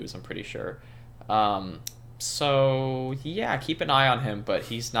them to lose, I'm pretty sure. So yeah, keep an eye on him, but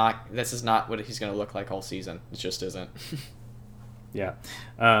this is not what he's going to look like all season. It just isn't. Yeah.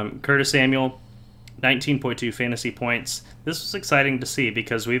 Curtis Samuel, 19.2 fantasy points. This was exciting to see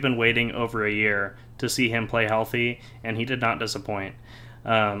because we've been waiting over a year to see him play healthy, and he did not disappoint.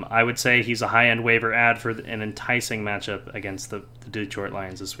 I would say he's a high-end waiver ad for an enticing matchup against the Detroit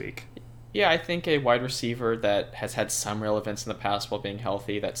Lions this week. Yeah, I think a wide receiver that has had some relevance in the past while being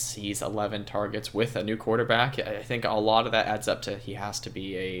healthy, that sees 11 targets with a new quarterback, I think a lot of that adds up to he has to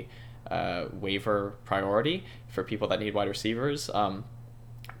be a waiver priority for people that need wide receivers.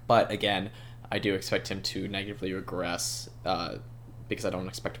 But again, I do expect him to negatively regress because I don't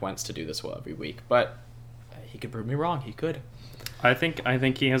expect Wentz to do this well every week. But he could prove me wrong. He could. I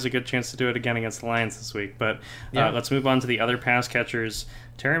think he has a good chance to do it again against the Lions this week. But let's move on to the other pass catchers.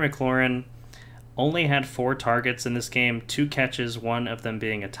 Terry McLaurin only had 4 targets in this game, 2 catches, one of them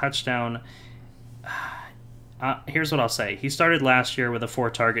being a touchdown. Here's what I'll say. He started last year with a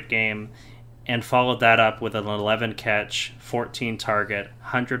 4-target game and followed that up with an 11-catch, 14-target,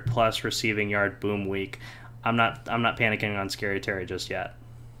 100-plus receiving yard boom week. I'm not panicking on Scary Terry just yet.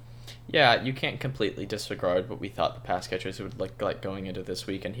 Yeah, you can't completely disregard what we thought the pass catchers would like going into this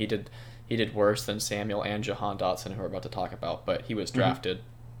week, and he did worse than Samuel and Jahan Dotson, who we're about to talk about, but he was drafted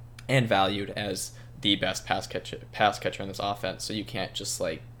and valued as the best pass catcher in this offense, so you can't just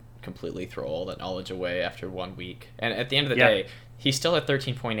completely throw all that knowledge away after 1 week. And at the end of the day, he's still at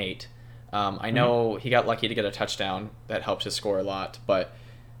 13.8. I know he got lucky to get a touchdown that helped his score a lot, but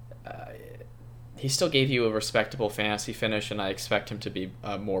he still gave you a respectable fantasy finish, and I expect him to be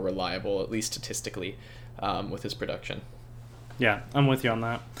more reliable, at least statistically, with his production. Yeah, I'm with you on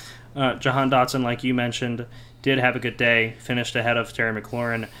that. Jahan Dotson, like you mentioned, did have a good day, finished ahead of Terry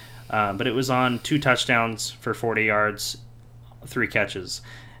McLaurin, but it was on 2 touchdowns for 40 yards, 3 catches.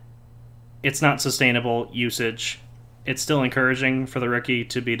 It's not sustainable usage. It's still encouraging for the rookie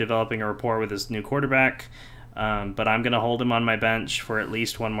to be developing a rapport with his new quarterback, but I'm going to hold him on my bench for at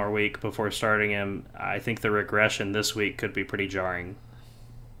least 1 more week before starting him. I think the regression this week could be pretty jarring.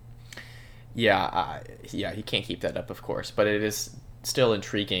 Yeah, he can't keep that up, of course, but it is still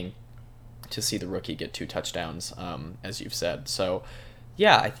intriguing to see the rookie get 2 touchdowns, as you've said. So,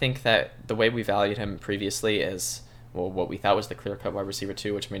 yeah, I think that the way we valued him previously is, well, what we thought was the clear-cut wide receiver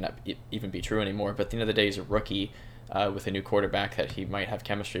 2, which may not even be true anymore, but at the end of the day, he's a rookie with a new quarterback that he might have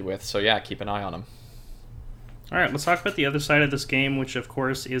chemistry with. So, yeah, keep an eye on him. All right, let's talk about the other side of this game, which, of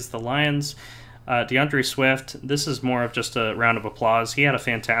course, is the Lions. DeAndre Swift, this is more of just a round of applause. He had a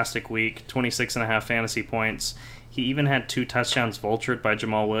fantastic week, 26.5 fantasy points. He even had 2 touchdowns vultured by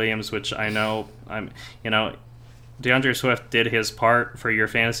Jamal Williams, which I know, DeAndre Swift did his part for your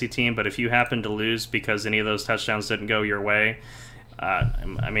fantasy team, but if you happen to lose because any of those touchdowns didn't go your way, I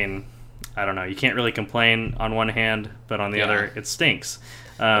don't know. You can't really complain on one hand, but on the other, it stinks.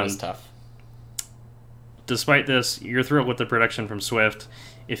 It was tough. Despite this, you're thrilled with the production from Swift.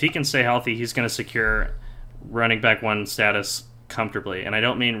 If he can stay healthy, he's going to secure running back 1 status comfortably. And I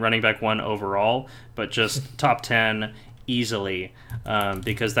don't mean running back 1 overall, but just top 10 easily,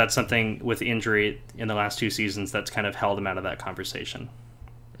 because that's something with injury in the last 2 seasons that's kind of held him out of that conversation.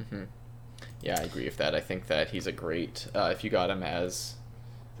 Mm-hmm. Yeah, I agree with that. I think that he's a great, if you got him as,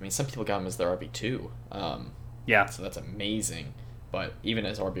 some people got him as their RB2. Yeah. So that's amazing. But even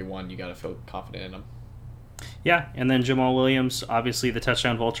as RB1, you got to feel confident in him. Yeah, and then Jamal Williams, obviously the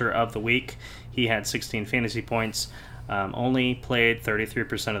touchdown vulture of the week. He had 16 fantasy points, only played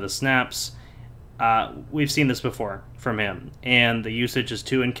 33% of the snaps. We've seen this before from him, and the usage is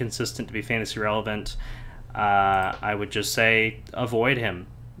too inconsistent to be fantasy relevant. I would just say avoid him,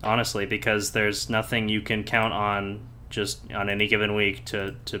 honestly, because there's nothing you can count on just on any given week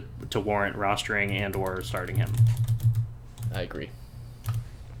to warrant rostering and or starting him. I agree.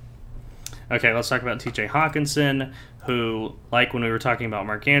 Okay, let's talk about TJ Hawkinson, who, like when we were talking about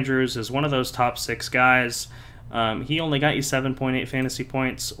Mark Andrews, is one of those top 6 guys. He only got you 7.8 fantasy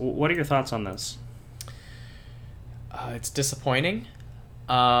points. What are your thoughts on this? It's disappointing.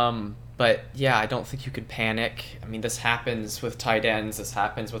 But yeah, I don't think you could panic. I mean, this happens with tight ends. This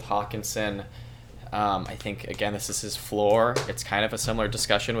happens with Hawkinson. I think, again, this is his floor. It's kind of a similar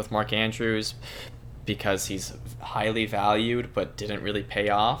discussion with Mark Andrews because he's highly valued but didn't really pay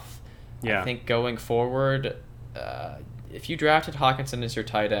off. Yeah. I think going forward, if you drafted Hawkinson as your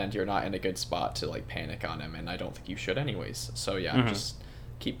tight end, you're not in a good spot to like panic on him, and I don't think you should anyways. So yeah, just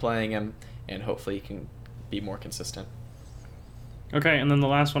keep playing him, and hopefully he can be more consistent. Okay, and then the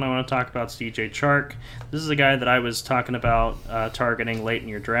last one I want to talk about is DJ Chark. This is a guy that I was talking about targeting late in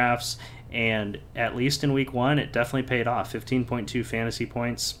your drafts, and at least in week 1, it definitely paid off. 15.2 fantasy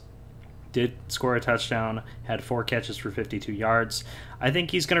points. Did score a touchdown, had 4 catches for 52 yards. I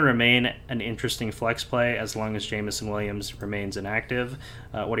think he's going to remain an interesting flex play as long as Jameson Williams remains inactive.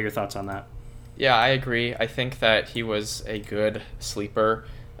 What are your thoughts on that? Yeah, I agree. I think that he was a good sleeper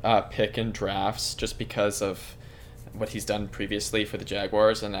pick in drafts just because of what he's done previously for the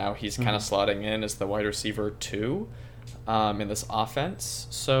Jaguars, and now he's kind of slotting in as the wide receiver 2 in this offense.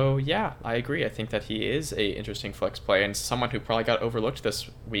 So yeah, I agree. I think that he is a interesting flex play and someone who probably got overlooked this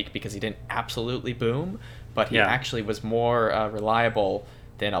week because he didn't absolutely boom, but he actually was more reliable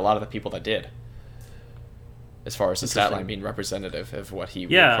than a lot of the people that did, as far as the stat line being representative of what he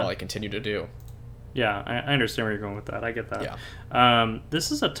will probably continue to do. Yeah, I understand where you're going with that. I get that. Yeah.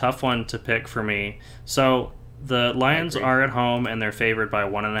 This is a tough one to pick for me. So the Lions are at home, and they're favored by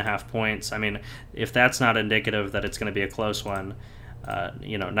 1.5 points. I mean, if that's not indicative that it's going to be a close one,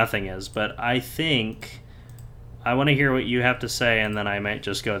 nothing is. But I think I want to hear what you have to say, and then I might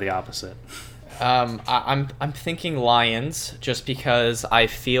just go the opposite. I'm thinking Lions just because I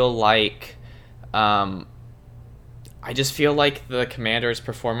feel like I just feel like the Commanders'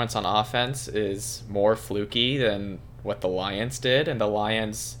 performance on offense is more fluky than what the Lions did, and the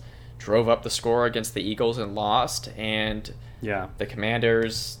Lions drove up the score against the Eagles and lost, and the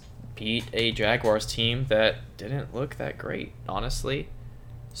Commanders beat a Jaguars team that didn't look that great, honestly.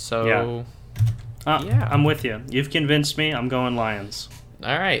 So, I'm with you. You've convinced me. I'm going Lions.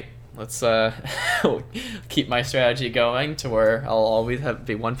 All right. Let's keep my strategy going to where I'll always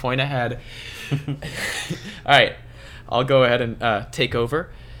be 1 point ahead. All right. I'll go ahead and take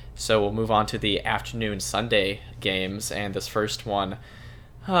over. So we'll move on to the afternoon Sunday games, and this first one,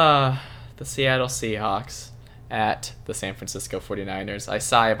 the Seattle Seahawks at the San Francisco 49ers. I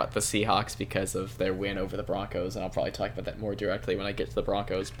sigh about the Seahawks because of their win over the Broncos, and I'll probably talk about that more directly when I get to the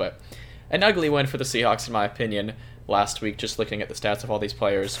Broncos, but an ugly win for the Seahawks in my opinion last week, just looking at the stats of all these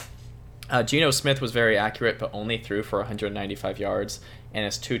players. Geno Smith was very accurate, but only threw for 195 yards, and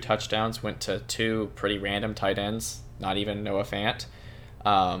his 2 touchdowns went to 2 pretty random tight ends, not even Noah Fant.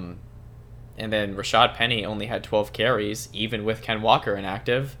 And then Rashad Penny only had 12 carries, even with Ken Walker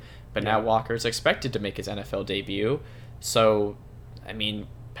inactive, but now Walker's expected to make his NFL debut. So, I mean,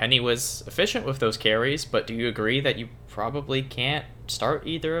 Penny was efficient with those carries, but do you agree that you probably can't start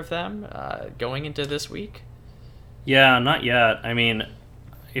either of them going into this week? Yeah, not yet. I mean,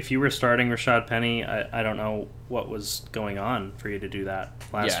 if you were starting Rashad Penny, I don't know what was going on for you to do that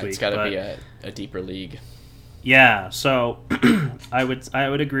last week. Yeah, it's got to be a deeper league. Yeah, so I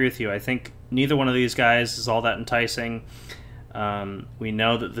would agree with you. I think neither one of these guys is all that enticing. We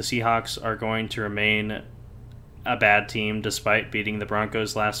know that the Seahawks are going to remain a bad team despite beating the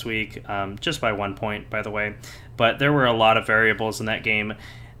Broncos last week, just by 1 point, by the way. But there were a lot of variables in that game.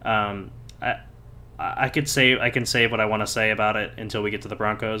 I can say what I want to say about it until we get to the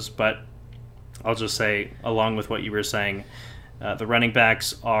Broncos, but I'll just say, along with what you were saying, the running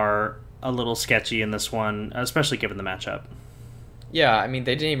backs are a little sketchy in this one, especially given the matchup. Yeah, I mean,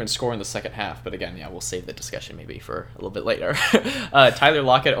 they didn't even score in the second half, but again, we'll save the discussion maybe for a little bit later. Tyler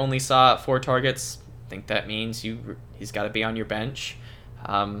Lockett only saw 4 targets. I think that means he's got to be on your bench.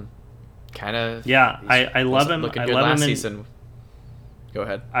 I love him. Looking good last season. Go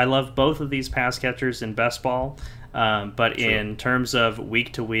ahead. I love both of these pass catchers in best ball, but True. In terms of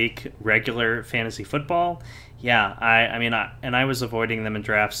week-to-week regular fantasy football, Yeah, I was avoiding them in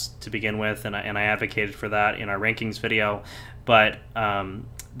drafts to begin with, and I advocated for that in our rankings video, but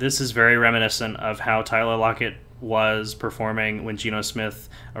this is very reminiscent of how Tyler Lockett was performing when Geno Smith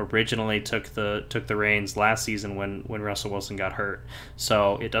originally took the reins last season when Russell Wilson got hurt.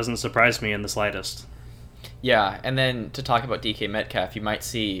 So it doesn't surprise me in the slightest. Yeah, and then to talk about DK Metcalf, you might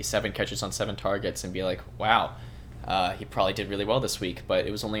see 7 catches on 7 targets and be like, wow, he probably did really well this week, but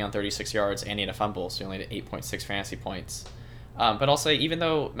it was only on 36 yards and he had a fumble, so he only had 8.6 fantasy points. But I'll say, even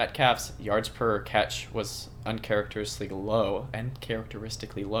though Metcalf's yards per catch was uncharacteristically low,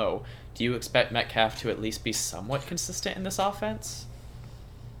 do you expect Metcalf to at least be somewhat consistent in this offense?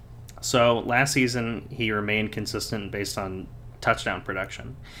 So last season, he remained consistent based on touchdown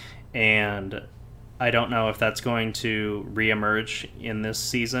production. And I don't know if that's going to reemerge in this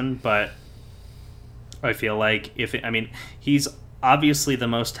season, but I feel like he's obviously the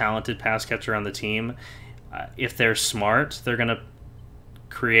most talented pass catcher on the team. If they're smart, they're going to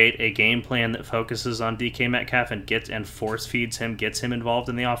create a game plan that focuses on DK Metcalf and force feeds him, gets him involved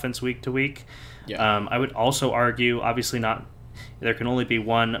in the offense week to week. Yeah. I would also argue, obviously there can only be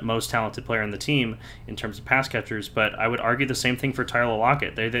one most talented player on the team in terms of pass catchers, but I would argue the same thing for Tyler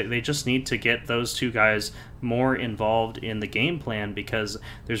Lockett. They just need to get those two guys more involved in the game plan, because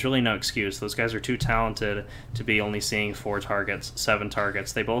there's really no excuse. Those guys are too talented to be only seeing 4 targets, 7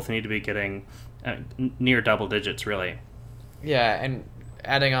 targets. They both need to be getting near double digits, really. Yeah, and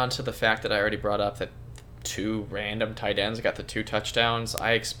adding on to the fact that I already brought up that 2 random tight ends got the 2 touchdowns,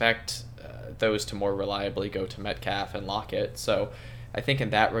 I expect those to more reliably go to Metcalf and Lockett. So I think in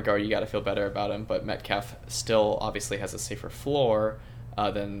that regard, you got to feel better about him. But Metcalf still obviously has a safer floor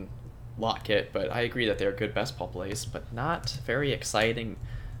than Lockett. But I agree that they're good best ball plays, but not very exciting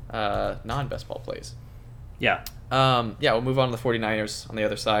non-best ball plays. Yeah. We'll move on to the 49ers on the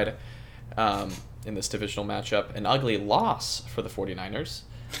other side in this divisional matchup. An ugly loss for the 49ers.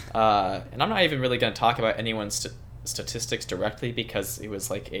 And I'm not even really going to talk about anyone's statistics directly, because it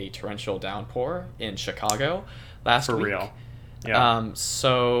was like a torrential downpour in Chicago last week. For real.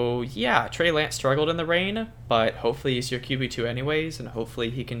 Yeah. Trey Lance struggled in the rain, but hopefully he's your QB2 anyways, and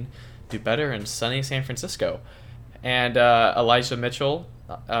hopefully he can do better in sunny San Francisco. And Elijah Mitchell,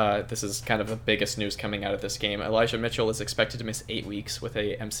 this is kind of the biggest news coming out of this game. Elijah Mitchell is expected to miss 8 weeks with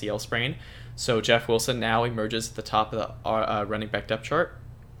a MCL sprain. So Jeff Wilson now emerges at the top of the running back depth chart.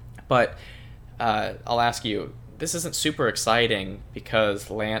 But I'll ask you, this isn't super exciting because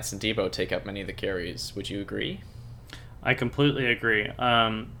Lance and Debo take up many of the carries. Would you agree? I completely agree.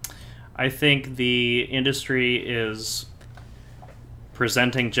 I think the industry is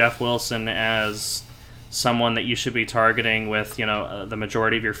presenting Jeff Wilson as someone that you should be targeting with, the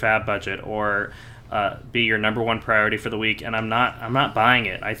majority of your fab budget, or be your number one priority for the week, and I'm not buying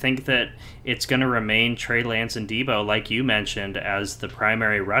it. I think that it's going to remain Trey Lance and Debo, like you mentioned, as the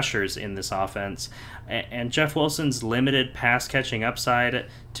primary rushers in this offense. And Jeff Wilson's limited pass catching upside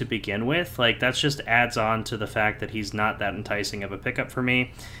to begin with, that's just adds on to the fact that he's not that enticing of a pickup for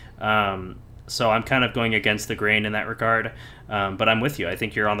me. So I'm kind of going against the grain in that regard. But I'm with you. I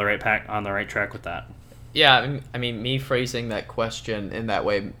think you're on the right track with that. Yeah, I mean, me phrasing that question in that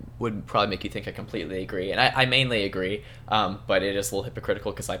way would probably make you think I completely agree. And I mainly agree, but it is a little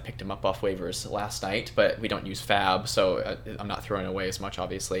hypocritical because I picked him up off waivers last night, but we don't use fab, so I'm not throwing away as much,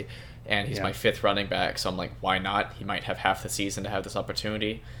 obviously. And he's my 5th running back, so I'm like, why not? He might have half the season to have this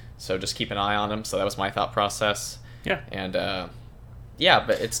opportunity, so just keep an eye on him. So that was my thought process. Yeah. And,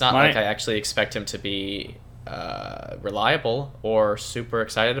 but it's not like I actually expect him to be reliable or super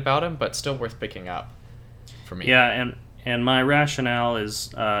excited about him, but still worth picking up. For me. Yeah, and my rationale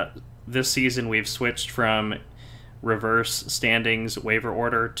is this season we've switched from reverse standings waiver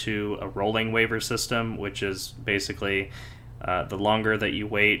order to a rolling waiver system, which is basically the longer that you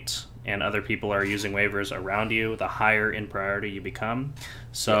wait and other people are using waivers around you, the higher in priority you become.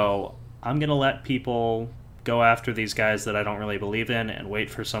 So I'm going to let people go after these guys that I don't really believe in and wait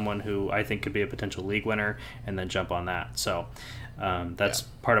for someone who I think could be a potential league winner and then jump on that. So that's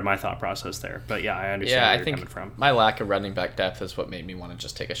part of my thought process there. But I understand where you're coming from. My lack of running back depth is what made me want to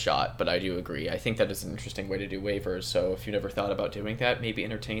just take a shot, but I do agree. I think that is an interesting way to do waivers, so if you never thought about doing that, maybe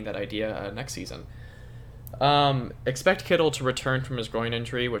entertain that idea next season. Expect Kittle to return from his groin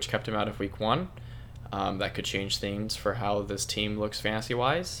injury, which kept him out of week 1. That could change things for how this team looks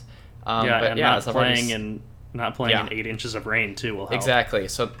fantasy-wise. Not playing in 8 inches of rain, too, will help. Exactly.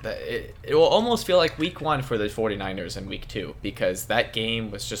 So it will almost feel like week 1 for the 49ers and week 2, because that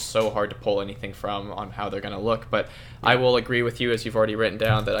game was just so hard to pull anything from on how they're going to look. But I will agree with you, as you've already written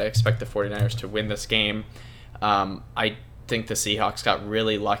down, that I expect the 49ers to win this game. I think the Seahawks got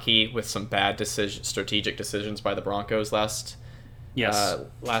really lucky with some bad strategic decisions by the Broncos last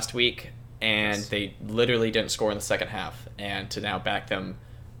week, and they literally didn't score in the second half. And to now back them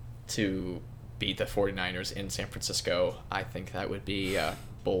to beat the 49ers in San Francisco, I think that would be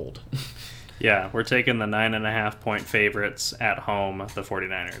bold. Yeah, we're taking the 9.5-point favorites at home, the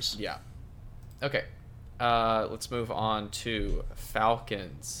 49ers. Yeah. Okay. Let's move on to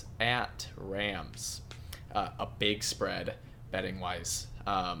Falcons at Rams. A big spread, betting-wise,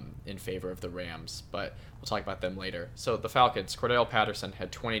 in favor of the Rams, but we'll talk about them later. So the Falcons, Cordell Patterson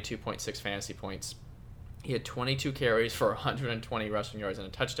had 22.6 fantasy points. He had 22 carries for 120 rushing yards and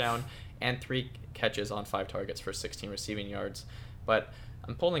a touchdown, and 3 catches on 5 targets for 16 receiving yards. But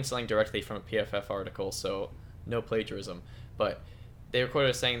I'm pulling something directly from a PFF article, so no plagiarism. But they were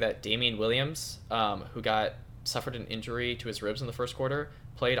quoted as saying that Damian Williams, who suffered an injury to his ribs in the first quarter,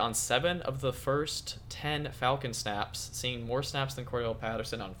 played on 7 of the first 10 Falcon snaps, seeing more snaps than Cordell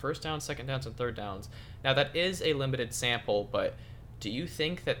Patterson on first downs, second downs, and third downs. Now, that is a limited sample, but do you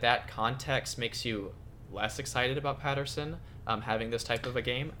think that context makes you less excited about Patterson having this type of a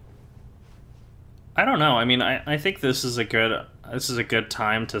game? I don't know. I mean, I think this is a good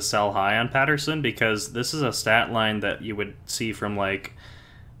time to sell high on Patterson, because this is a stat line that you would see from like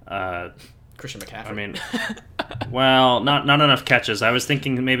Christian McCaffrey. I mean, well, not enough catches. I was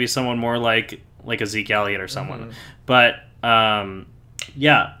thinking maybe someone more like a Zeke Elliott or someone. But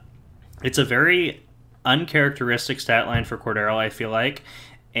yeah, it's a very uncharacteristic stat line for Cordero, I feel like,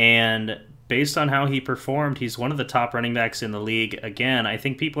 and based on how he performed, he's one of the top running backs in the league. Again, I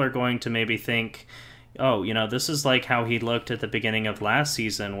think people are going to maybe think, oh, this is like how he looked at the beginning of last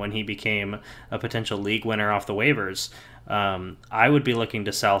season when he became a potential league winner off the waivers. I would be looking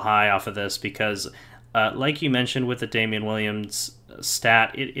to sell high off of this because, like you mentioned with the Damian Williams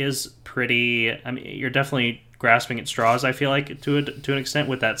stat, it is pretty. I mean, you're definitely grasping at straws, I feel like, to an extent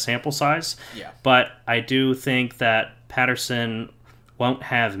with that sample size. Yeah. But I do think that Patterson won't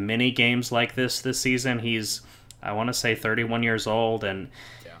have many games like this season. He's, I want to say, 31 years old, and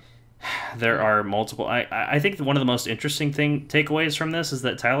there are multiple. I think one of the most interesting takeaways from this is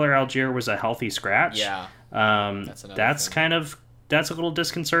that Tyler Algier was a healthy scratch. Yeah, that's a little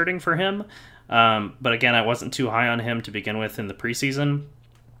disconcerting for him. But again, I wasn't too high on him to begin with in the preseason.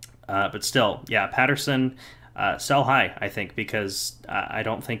 But still, yeah, Patterson, sell high, I think, because I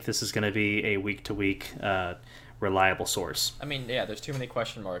don't think this is going to be a week-to-week reliable source. I mean, yeah, there's too many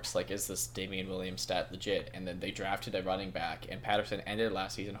question marks. Like, is this Damian Williams stat legit? And then they drafted a running back, and Patterson ended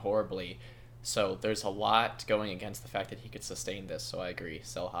last season horribly. So there's a lot going against the fact that he could sustain this. So I agree,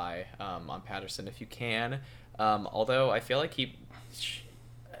 sell high on Patterson if you can. Although I feel like he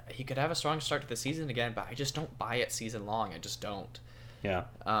could have a strong start to the season again, but I just don't buy it season long. I just don't. Yeah.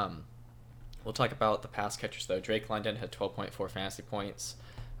 We'll talk about the pass catchers, though. Drake London had 12.4 fantasy points.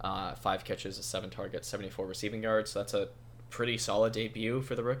 5 catches, 7 targets, 74 receiving yards. So that's a pretty solid debut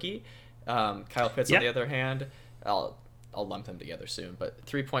for the rookie. Kyle Pitts, on the other hand, I'll lump them together soon, but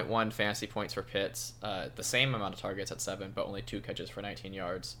 3.1 fantasy points for Pitts. The same amount of targets at 7, but only 2 catches for 19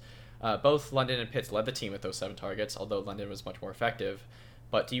 yards. Both London and Pitts led the team with those 7 targets, although London was much more effective.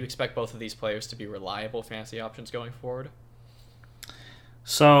 But do you expect both of these players to be reliable fantasy options going forward?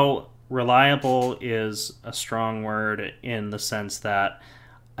 So, reliable is a strong word in the sense that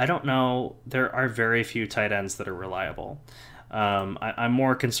I don't know. There are very few tight ends that are reliable. I'm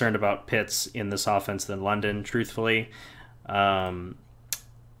more concerned about Pitts in this offense than London, truthfully. I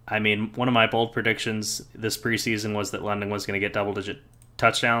mean, one of my bold predictions this preseason was that London was going to get double-digit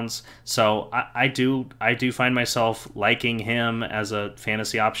touchdowns. So I do find myself liking him as a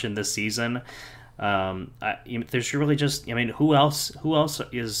fantasy option this season. There's really just, I mean, who else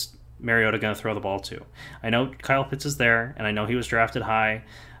is Mariota going to throw the ball to? I know Kyle Pitts is there, and I know he was drafted high,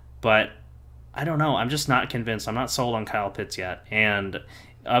 but I don't know. I'm just not convinced. I'm not sold on Kyle Pitts yet. And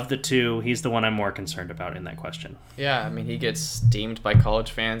of the two, he's the one I'm more concerned about in that question. Yeah, I mean, he gets deemed by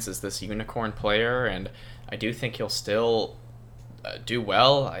college fans as this unicorn player, and I do think he'll still do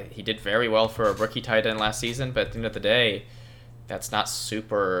well. He did very well for a rookie tight end last season, but at the end of the day, that's not a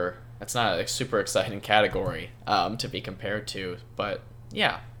super exciting category to be compared to. But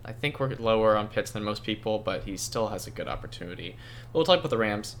yeah, I think we're lower on Pitts than most people, but he still has a good opportunity. But we'll talk about the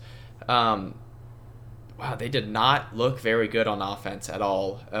Rams. Wow, they did not look very good on offense at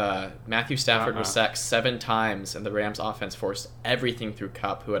all. Matthew Stafford was sacked 7 times, and the Rams offense forced everything through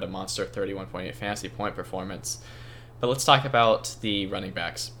Kupp, who had a monster 31.8 fantasy point performance. But let's talk about the running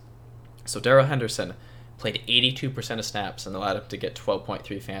backs. So Darrell Henderson played 82% of snaps and allowed him to get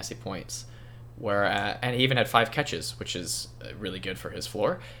 12.3 fantasy points. And he even had 5 catches, which is really good for his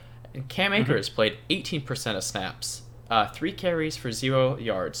floor. And Cam Akers played 18% of snaps 3 carries for 0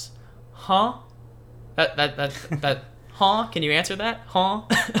 yards. Huh? That. Huh? Can you answer that? Huh?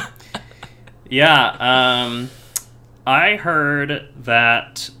 Yeah. I heard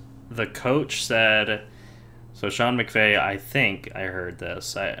that the coach said. So Sean McVay, I think I heard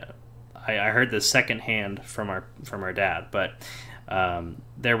this. I heard this secondhand from our dad, but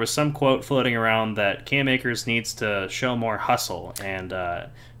there was some quote floating around that Cam Akers needs to show more hustle and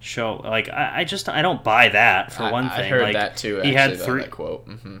show like I don't buy that for one thing. I heard like, that too. Actually, he had 3 that quote.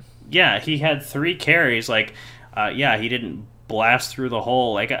 Mm-hmm. Yeah, he had 3 carries. Like, he didn't blast through the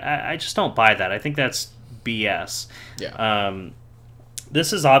hole. Like, I just don't buy that. I think that's BS. Yeah.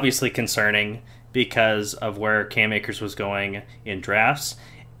 This is obviously concerning because of where Cam Akers was going in drafts,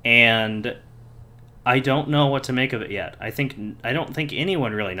 and I don't know what to make of it yet. I don't think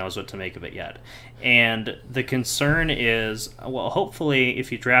anyone really knows what to make of it yet. And the concern is, well, hopefully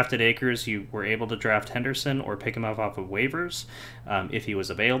if you drafted Akers, you were able to draft Henderson or pick him up off of waivers if he was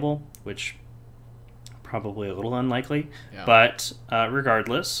available, which probably a little unlikely. Yeah. But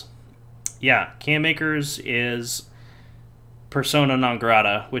regardless, yeah, Cam Akers is persona non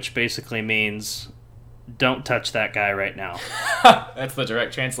grata, which basically means don't touch that guy right now. That's the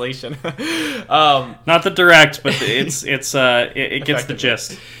direct translation. Not the direct, but it gets the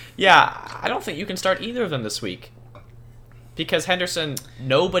gist. Yeah, I don't think you can start either of them this week because Henderson.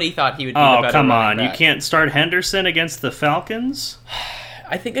 Nobody thought he would be the better come on! running back. You can't start Henderson against the Falcons.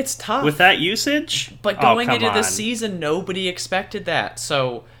 I think it's tough with that usage. But going into the season, nobody expected that.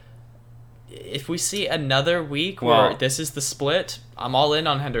 So if we see another week where this is the split, I'm all in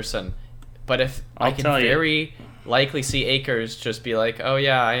on Henderson. But if I can very likely see Akers just be like, oh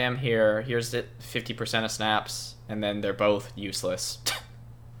yeah, I am here. Here's the 50% of snaps, and then they're both useless.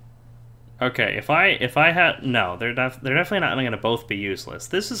 Okay, if I had no, they're definitely not going to both be useless.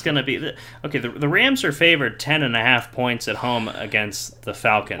 This is going to be the Rams are favored 10.5 points at home against the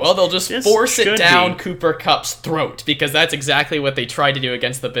Falcons. Well, they'll just force it down Cooper Kupp's throat because that's exactly what they tried to do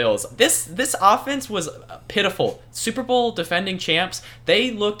against the Bills. This offense was pitiful. Super Bowl defending champs, they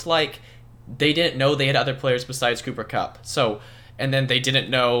looked like they didn't know they had other players besides Cooper Kupp. So, and then they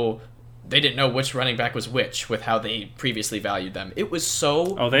didn't know which running back was which with how they previously valued them. It was so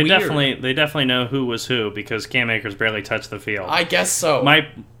they weird. definitely know who was who because Cam Akers barely touched the field. I guess so.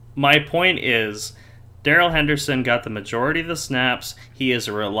 My point is Darrell Henderson got the majority of the snaps. He is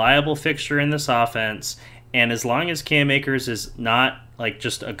a reliable fixture in this offense, and as long as Cam Akers is not like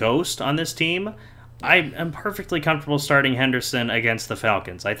just a ghost on this team, I am perfectly comfortable starting Henderson against the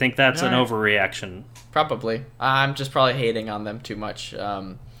Falcons. I think that's an overreaction. Probably. I'm just probably hating on them too much.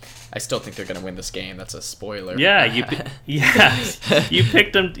 I still think they're going to win this game. That's a spoiler. Yeah, you picked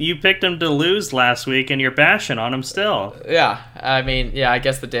them. You picked them to lose last week, and you're bashing on them still. Yeah, I mean, I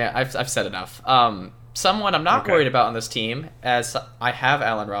guess I've said enough. Someone I'm not worried about on this team, as I have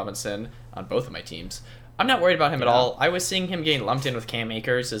Allen Robinson on both of my teams. I'm not worried about him at all. I was seeing him getting lumped in with Cam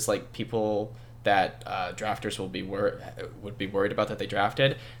Akers as like people that drafters would be worried about that they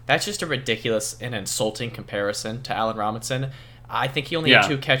drafted. That's just a ridiculous and insulting comparison to Allen Robinson. I think he only had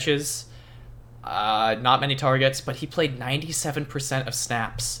 2 catches, not many targets, but he played 97% of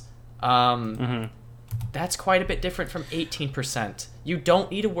snaps. That's quite a bit different from 18%. You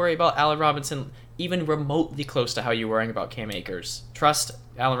don't need to worry about Allen Robinson even remotely close to how you're worrying about Cam Akers. Trust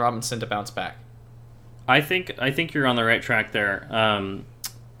Allen Robinson to bounce back. I think you're on the right track there,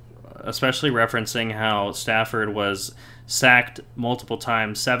 especially referencing how Stafford was sacked multiple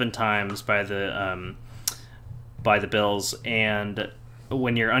times, 7 times by the Bills, and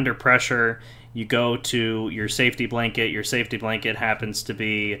when you're under pressure, you go to your safety blanket. Your safety blanket happens to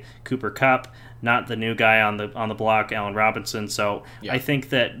be Cooper Kupp, not the new guy on the block, Allen Robinson. So I think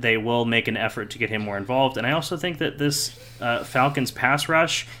that they will make an effort to get him more involved, and I also think that this Falcons pass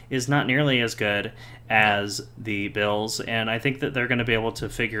rush is not nearly as good as the Bills, and I think that they're going to be able to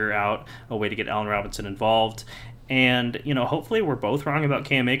figure out a way to get Allen Robinson involved. And hopefully we're both wrong about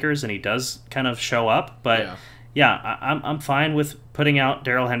Cam Akers, and he does kind of show up, but. Yeah, I'm fine with putting out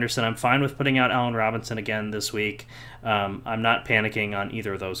Darrell Henderson. I'm fine with putting out Allen Robinson again this week. I'm not panicking on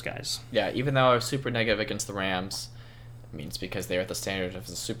either of those guys. Yeah, even though I was super negative against the Rams, I mean, it's because they're at the standard of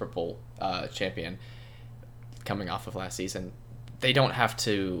the Super Bowl champion coming off of last season. They don't have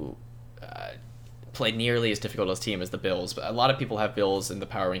to play nearly as difficult a team as the Bills, but a lot of people have Bills in the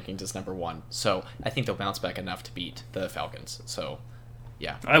power rankings as number 1. So I think they'll bounce back enough to beat the Falcons. So,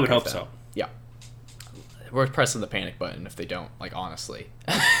 yeah. I would hope so. Yeah. We're pressing the panic button if they don't, like, honestly.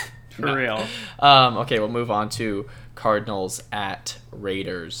 For real. Okay, we'll move on to Cardinals at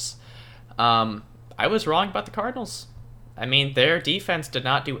Raiders. I was wrong about the Cardinals. I mean, their defense did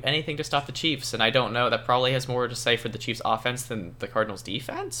not do anything to stop the Chiefs, and I don't know, that probably has more to say for the Chiefs' offense than the Cardinals'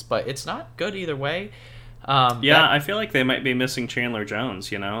 defense, but it's not good either way. I feel like they might be missing Chandler Jones.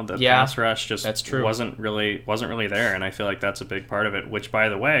 The pass rush just that's true. wasn't really there, and I feel like that's a big part of it. Which, by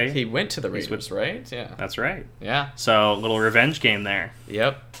the way, he went to the Raiders, right? Yeah, that's right. Yeah, so a little revenge game there.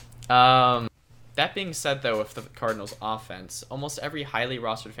 Yep. That being said, though, with the Cardinals' offense, almost every highly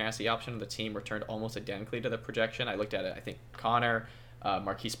rostered fantasy option of the team returned almost identically to the projection. I looked at it. I think Connor,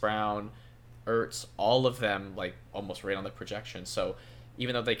 Marquise Brown, Ertz, all of them like almost right on the projection. So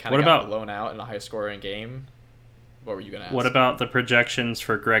even though they kind of got blown out in a high-scoring game, what were you going to ask? What about the projections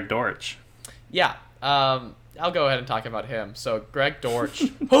for Greg Dortch? Yeah, I'll go ahead and talk about him. So Greg Dortch,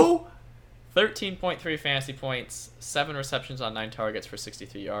 who? 13.3 fantasy points, 7 receptions on 9 targets for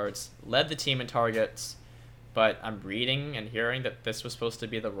 63 yards, led the team in targets, but I'm reading and hearing that this was supposed to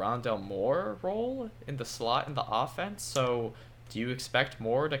be the Rondale Moore role in the slot in the offense, so do you expect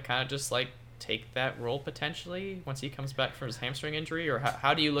Moore to kind of just like take that role potentially once he comes back from his hamstring injury, or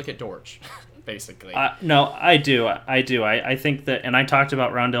how do you look at Dortch, basically? No, I do. I think that, and I talked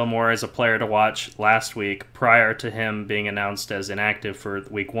about Rondale Moore as a player to watch last week prior to him being announced as inactive for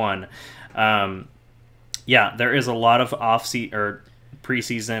week 1. There is a lot of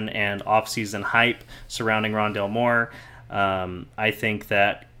preseason and off-season hype surrounding Rondale Moore. I think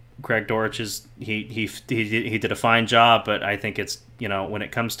that Greg Dortch he did a fine job, but I think it's when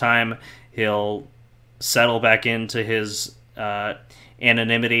it comes time, he'll settle back into his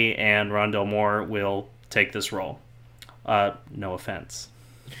anonymity, and Rondale Moore will take this role. No offense.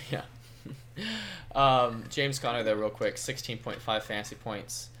 Yeah. James Conner there real quick, 16.5 fantasy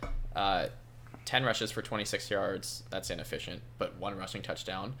points. 10 rushes for 26 yards. That's inefficient, but 1 rushing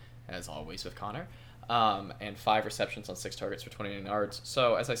touchdown, as always with Connor. And 5 receptions on 6 targets for 29 yards.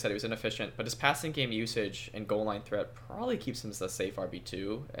 So, as I said, he was inefficient, but his passing game usage and goal line threat probably keeps him as a safe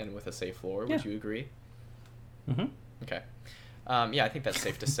RB2 and with a safe floor. Would you agree? Mm-hmm. Okay. I think that's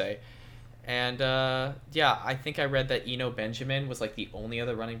safe to say. And, I think I read that Eno Benjamin was like the only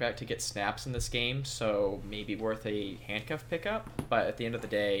other running back to get snaps in this game, so maybe worth a handcuff pickup. But at the end of the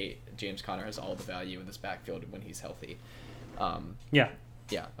day, James Conner has all the value in this backfield when he's healthy.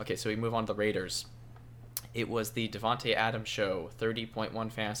 Okay, so we move on to the Raiders. It was the Devontae Adams show,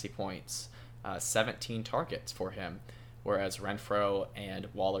 30.1 fantasy points, 17 targets for him, whereas Renfrow and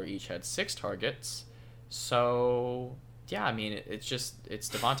Waller each had 6 targets. So... it's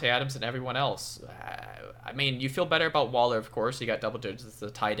Devontae Adams and everyone else. You feel better about Waller, of course. He got double digits as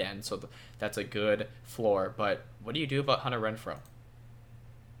the tight end, so that's a good floor. But what do you do about Hunter Renfrow?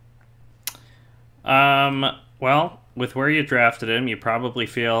 Well, with where you drafted him, you probably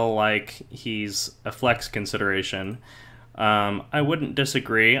feel like he's a flex consideration. I wouldn't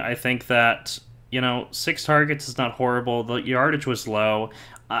disagree. I think that, 6 targets is not horrible. The yardage was low.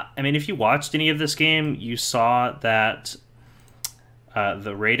 If you watched any of this game, you saw that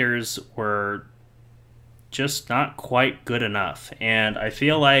the Raiders were just not quite good enough. And I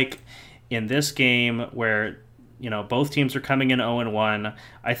feel like in this game where, both teams are coming in 0-1,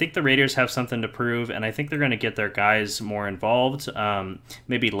 I think the Raiders have something to prove, and I think they're going to get their guys more involved,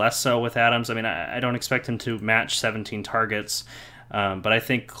 maybe less so with Adams. I don't expect him to match 17 targets, but I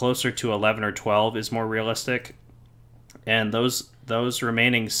think closer to 11 or 12 is more realistic. And those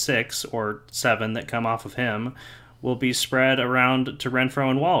remaining 6 or 7 that come off of him will be spread around to Renfrow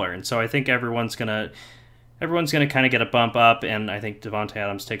and Waller. And so I think everyone's gonna kind of get a bump up, and I think Devontae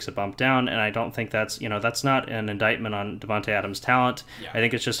Adams takes a bump down. And I don't think that's not an indictment on Devontae Adams' talent. Yeah. I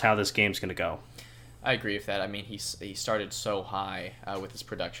think it's just how this game's gonna go. I agree with that. He started so high with his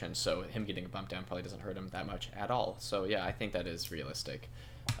production, so him getting a bump down probably doesn't hurt him that much at all. So yeah, I think that is realistic.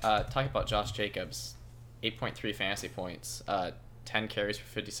 Talk about Josh Jacobs. 8.3 fantasy points, 10 carries for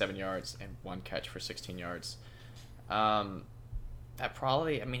 57 yards, and 1 catch for 16 yards. That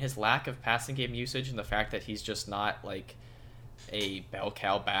probably, his lack of passing game usage and the fact that he's just not like a bell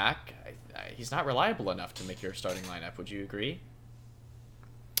cow back, he's not reliable enough to make your starting lineup. Would you agree?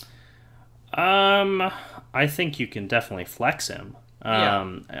 I think you can definitely flex him.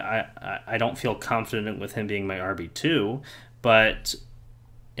 I don't feel confident with him being my RB2, but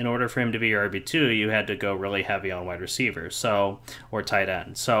in order for him to be your RB2, you had to go really heavy on wide receiver, or tight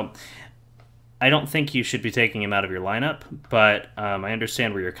end. So I don't think you should be taking him out of your lineup, but I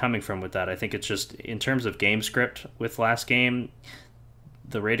understand where you're coming from with that. I think it's just in terms of game script with last game,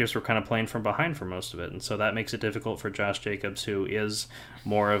 the Raiders were kind of playing from behind for most of it, and so that makes it difficult for Josh Jacobs, who is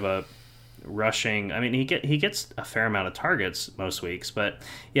more of a rushing. He gets a fair amount of targets most weeks, but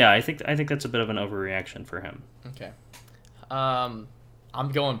yeah, I think that's a bit of an overreaction for him. Okay. I'm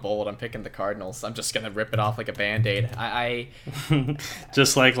going bold. I'm picking the Cardinals. I'm just gonna rip it off like a Band-Aid.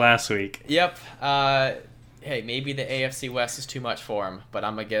 Just like last week. Yep. Hey, maybe the AFC West is too much for them, but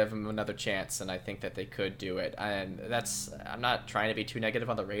I'm gonna give them another chance, and I think that they could do it. And I'm not trying to be too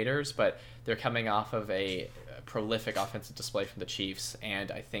negative on the Raiders, but they're coming off of a prolific offensive display from the Chiefs, and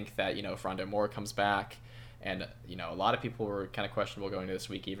I think that if Rondale Moore comes back, and a lot of people were kind of questionable going into this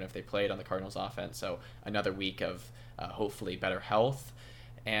week, even if they played on the Cardinals offense. So another week of hopefully better health.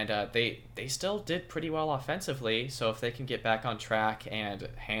 And they still did pretty well offensively, so if they can get back on track and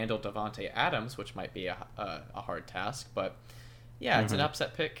handle Davante Adams, which might be a hard task, but yeah, it's an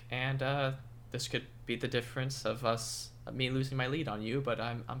upset pick, and this could be the difference of me losing my lead on you, but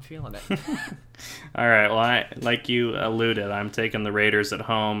I'm feeling it. All right, well, like you alluded, I'm taking the Raiders at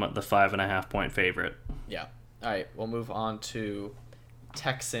home, the 5.5 point favorite. Yeah. All right, we'll move on to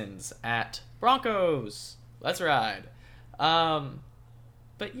Texans at Broncos. Let's ride.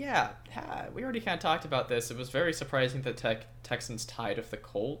 But yeah, we already kind of talked about this. It was very surprising that Texans tied with the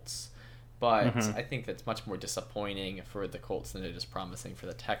Colts, but I think that's much more disappointing for the Colts than it is promising for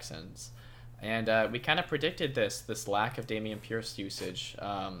the Texans. And we kind of predicted this lack of Dameon Pierce usage.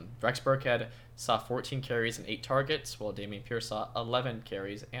 Rex Burkhead saw 14 carries and 8 targets, while Dameon Pierce saw 11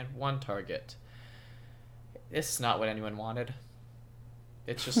 carries and 1 target. This is not what anyone wanted.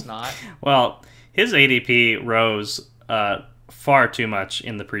 It's just not. Well, his ADP rose far too much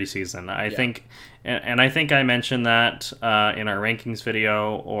in the preseason. I think, and I think I mentioned that in our rankings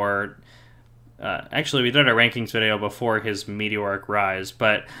video, or actually we did our rankings video before his meteoric rise,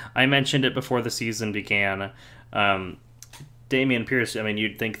 but I mentioned it before the season began. Dameon Pierce, I mean,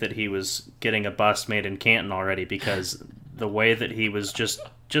 you'd think that he was getting a bust made in Canton already, because the way that he was just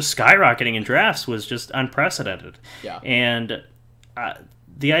skyrocketing in drafts was just unprecedented. Yeah. And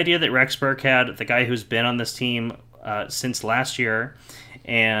the idea that Rex Burkhead, the guy who's been on this team since last year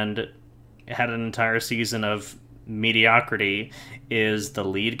and had an entire season of mediocrity, is the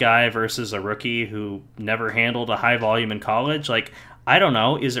lead guy versus a rookie who never handled a high volume in college. Like, I don't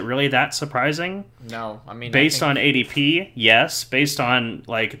know. Is it really that surprising? No. I mean, based on ADP, yes. Based on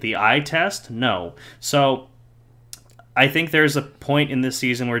like the eye test, no. So I think there's a point in this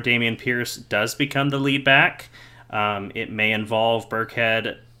season where Dameon Pierce does become the lead back. It may involve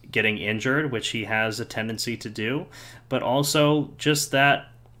Burkhead getting injured, which he has a tendency to do, but also just that,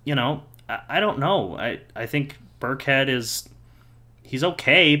 I don't know. I think Burkhead he's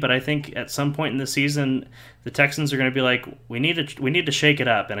okay, but I think at some point in the season, the Texans are going to be like, we need to shake it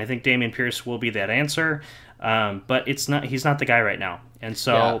up, and I think Dameon Pierce will be that answer. But he's not the guy right now, and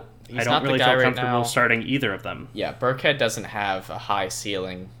so I don't really feel comfortable starting either of them. Yeah, Burkhead doesn't have a high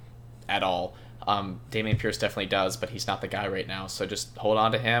ceiling at all. Dameon Pierce definitely does, but he's not the guy right now. So just hold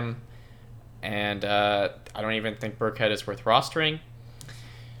on to him. And I don't even think Burkhead is worth rostering,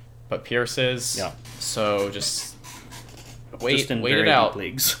 but Pierce is. Yeah. So just wait it out.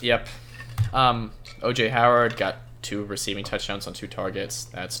 Leagues. Yep. OJ Howard got 2 receiving touchdowns on 2 targets.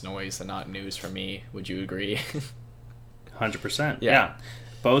 That's noise and not news for me. Would you agree? 100%. Yeah.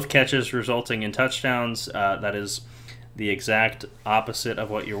 Both catches resulting in touchdowns. That is the exact opposite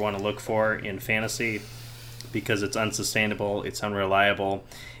of what you want to look for in fantasy, because it's unsustainable, it's unreliable,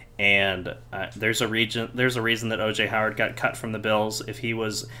 and there's a reason that OJ Howard got cut from the Bills. If he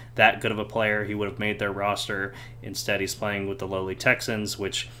was that good of a player, he would have made their roster. Instead, he's playing with the lowly Texans,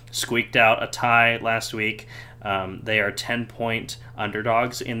 which squeaked out a tie last week. They are 10-point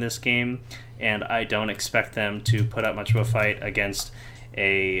underdogs in this game, and I don't expect them to put up much of a fight against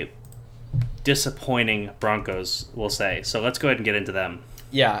a disappointing Broncos, we'll say. So let's go ahead and get into them.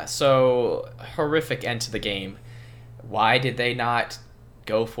 Yeah, so horrific end to the game. Why did they not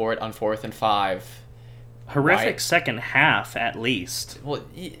go for it on 4th and 5? Horrific second half, at least. Well,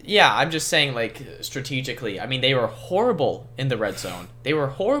 yeah, I'm just saying, like, strategically. I mean, they were horrible in the red zone. Their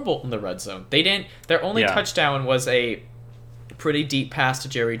only touchdown was a pretty deep pass to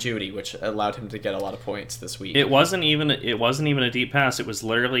Jerry Jeudy, which allowed him to get a lot of points this week. It wasn't even a deep pass. It was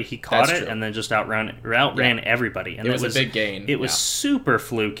literally he caught it and then just outran everybody. And it was a big gain. It was super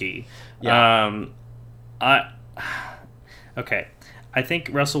fluky. Yeah. Okay. I think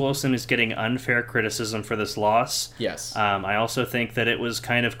Russell Wilson is getting unfair criticism for this loss. Yes. I also think that it was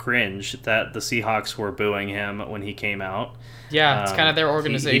kind of cringe that the Seahawks were booing him when he came out. Yeah, it's kind of their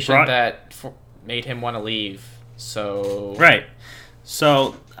organization that made him want to leave. So right.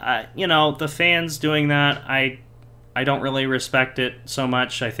 So, the fans doing that, I don't really respect it so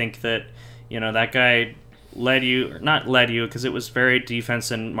much. I think that, that guy not led you because it was very defense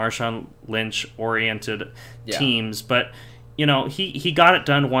and Marshawn Lynch-oriented teams, but, he got it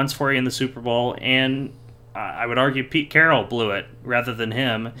done once for you in the Super Bowl, and I would argue Pete Carroll blew it rather than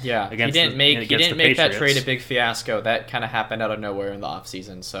him. Yeah, he didn't make that trade a big fiasco. That kind of happened out of nowhere in the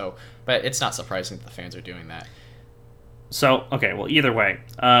offseason. So, but it's not surprising that the fans are doing that. So, okay, well, either way,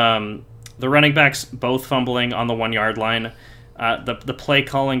 the running backs both fumbling on the 1 yard line. The play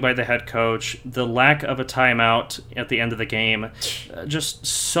calling by the head coach, the lack of a timeout at the end of the game, just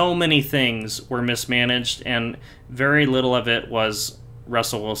so many things were mismanaged, and very little of it was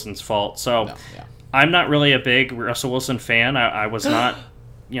Russell Wilson's fault. So. No, yeah. I'm not really a big Russell Wilson fan. I was not,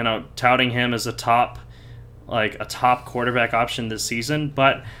 touting him as a top quarterback option this season,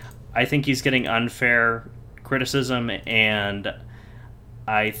 but I think he's getting unfair criticism, and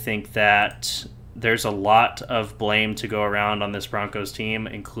I think that there's a lot of blame to go around on this Broncos team,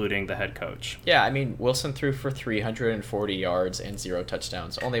 including the head coach. Yeah, I mean, Wilson threw for 340 yards and 0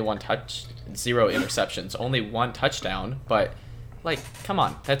 touchdowns. 0 interceptions, only 1 touchdown, but... come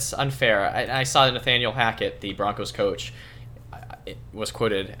on, that's unfair. I saw Nathaniel Hackett, the Broncos coach, it was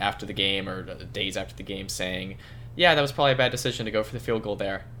quoted after the game or days after the game saying, yeah, that was probably a bad decision to go for the field goal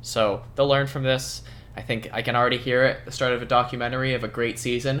there. So they'll learn from this. I think I can already hear it, the start of a documentary of a great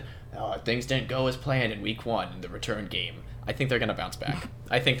season. Oh, things didn't go as planned in week 1 in the return game. I think they're going to bounce back.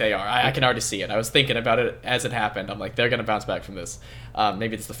 I think they are. I can already see it. I was thinking about it as it happened. I'm like, they're going to bounce back from this.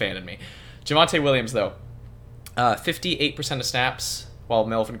 Maybe it's the fan in me. Javonte Williams, though. 58% of snaps, while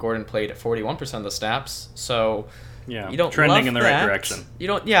Melvin Gordon played 41% of the snaps. So yeah, you don't trending love in the that. right direction. You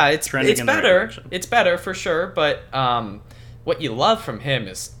don't. Yeah, it's better. It's better for sure. But what you love from him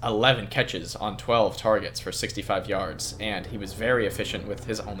is 11 catches on 12 targets for 65 yards, and he was very efficient with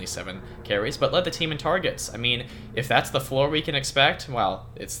his only 7 carries, but led the team in targets. I mean, if that's the floor we can expect, well,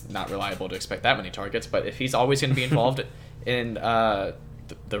 it's not reliable to expect that many targets. But if he's always going to be involved in the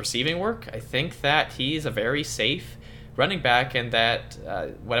receiving work, I think that he's a very safe running back, and that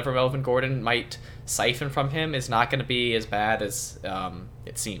whatever Melvin Gordon might siphon from him is not going to be as bad as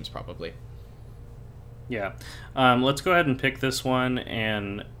it seems, probably. Yeah. Let's go ahead and pick this one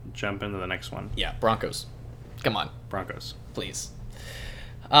and jump into the next one. Yeah, Broncos. Come on. Broncos. Please.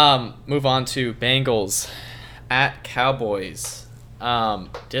 Move on to Bengals at Cowboys.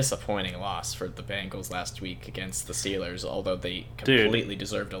 Disappointing loss for the Bengals last week against the Steelers, although they completely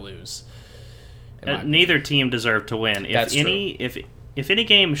deserved to lose. Neither team deserved to win. If any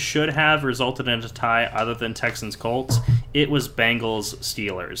game should have resulted in a tie other than Texans-Colts, it was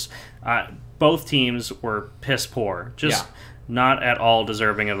Bengals-Steelers. Both teams were piss poor, not at all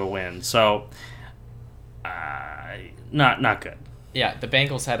deserving of a win. So, not good. Yeah, the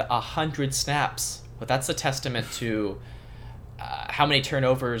Bengals had 100 snaps, but that's a testament to how many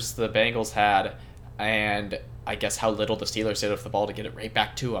turnovers the Bengals had, and I guess how little the Steelers did with the ball to get it right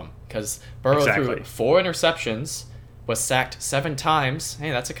back to them. Because Burrow threw 4 interceptions, was sacked 7 times. Hey,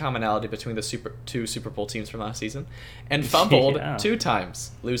 that's a commonality between the two Super Bowl teams from last season. And fumbled 2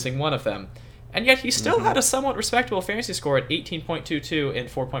 times, losing 1 of them. And yet he still had a somewhat respectable fantasy score at 18.22 in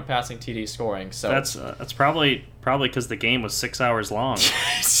 4-point passing TD scoring. So that's probably because the game was 6 hours long.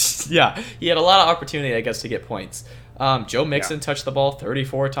 Yeah, he had a lot of opportunity, I guess, to get points. Joe Mixon touched the ball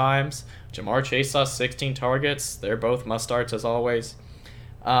 34 times. Jamar Chase saw 16 targets. They're both must-starts, as always.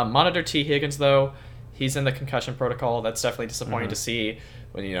 Monitor T. Higgins, though, he's in the concussion protocol. That's definitely disappointing to see.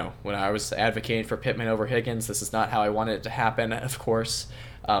 When I was advocating for Pittman over Higgins, this is not how I wanted it to happen, of course.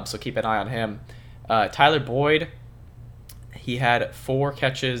 So keep an eye on him. Tyler Boyd, he had 4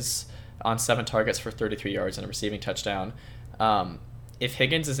 catches on 7 targets for 33 yards and a receiving touchdown. If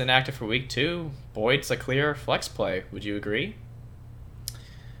Higgins is inactive for week 2, Boyd's a clear flex play. Would you agree?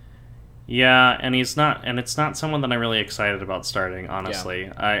 Yeah, and it's not someone that I'm really excited about starting, honestly.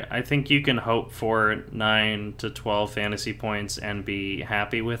 Yeah. I think you can hope for 9 to 12 fantasy points and be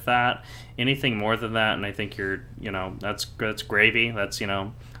happy with that. Anything more than that, and I think that's gravy. That's,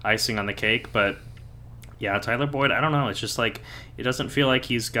 icing on the cake. But yeah, Tyler Boyd, I don't know. It's just like, it doesn't feel like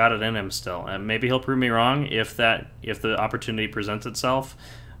he's got it in him still. And maybe he'll prove me wrong if the opportunity presents itself.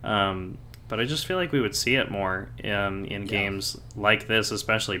 But I just feel like we would see it more in games like this,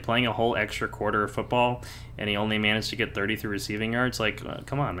 especially playing a whole extra quarter of football, and he only managed to get 33 receiving yards.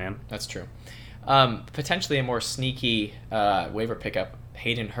 Come on, man. That's true. Potentially a more sneaky waiver pickup,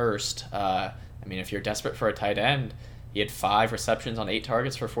 Hayden Hurst. If you're desperate for a tight end, he had 5 receptions on 8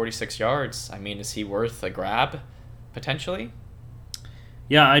 targets for 46 yards. Is he worth a grab, potentially?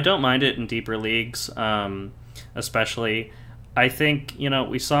 Yeah, I don't mind it in deeper leagues, especially. I think,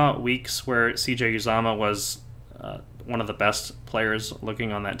 we saw weeks where CJ Uzomah was one of the best players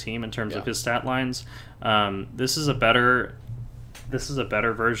looking on that team in terms of his stat lines. This is a better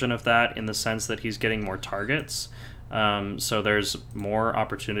version of that in the sense that he's getting more targets. So there's more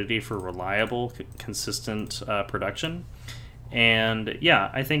opportunity for reliable, consistent production. And yeah,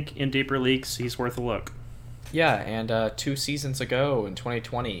 I think in deeper leagues, he's worth a look. Yeah, and 2 seasons ago in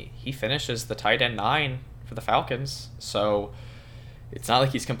 2020, he finishes the tight end 9 for the Falcons. So it's not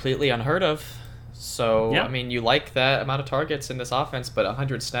like he's completely unheard of. So, yeah. I mean, you like that amount of targets in this offense, but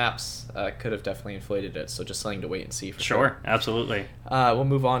 100 snaps could have definitely inflated it. So just something to wait and see for sure. Sure, absolutely. We'll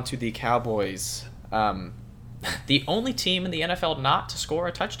move on to the Cowboys. The only team in the NFL not to score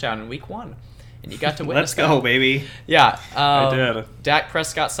a touchdown in week 1. And you got to witness Let's go, baby. Yeah. I did. Dak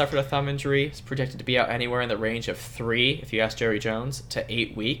Prescott suffered a thumb injury. He's projected to be out anywhere in the range of 3, if you ask Jerry Jones, to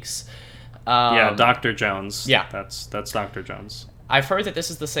 8 weeks. Yeah, Dr. Jones. Yeah. That's Dr. Jones. I've heard that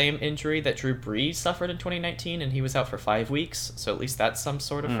this is the same injury that Drew Brees suffered in 2019, and he was out for 5 weeks. So at least that's some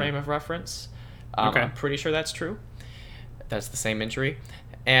sort of frame of reference. Okay. I'm pretty sure that's true. That's the same injury.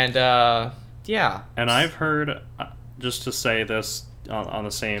 And, yeah. And I've heard, just to say this on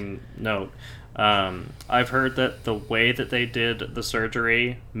the same note, I've heard that the way that they did the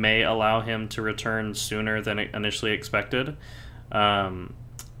surgery may allow him to return sooner than initially expected.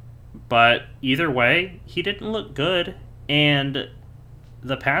 But either way, he didn't look good, and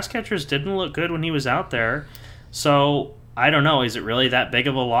the pass catchers didn't look good when he was out there. So I don't know. Is it really that big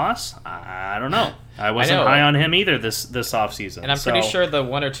of a loss? I don't know. I wasn't high on him either this offseason. And I'm pretty sure the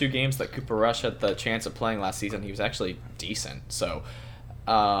 1 or 2 games that Cooper Rush had the chance of playing last season, he was actually decent. So,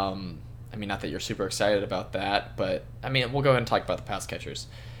 I mean, not that you're super excited about that, but, I mean, we'll go ahead and talk about the pass catchers.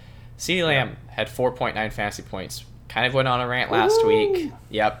 CeeDee Lamb had 4.9 fantasy points. Kind of went on a rant last week.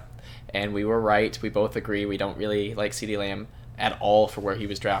 Yep. And we were right. We both agree we don't really like CeeDee Lamb at all for where he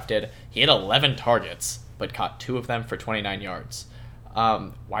was drafted. He had 11 targets, but caught 2 of them for 29 yards.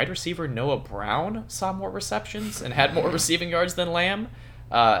 Wide receiver Noah Brown saw more receptions and had more receiving yards than Lamb.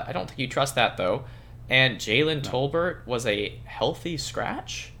 I don't think you trust that, though. And Jalen Tolbert was a healthy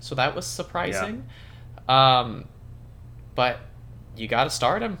scratch, so that was surprising. Yeah. But you got to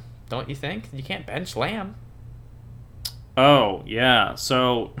start him, don't you think? You can't bench Lamb. Oh, yeah.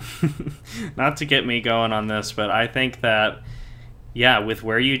 So, not to get me going on this, but I think that, yeah, with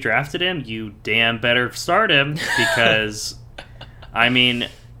where you drafted him, you damn better start him because, I mean,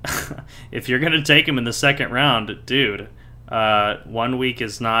 if you're going to take him in the second round, dude, 1 week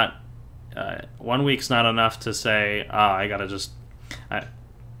is not... 1 week's not enough to say, I gotta just...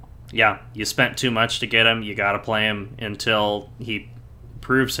 yeah, you spent too much to get him. You gotta play him until he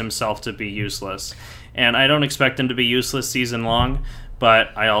proves himself to be useless. And I don't expect him to be useless season long, but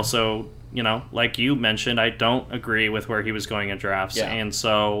I also, like you mentioned, I don't agree with where he was going in drafts. Yeah. And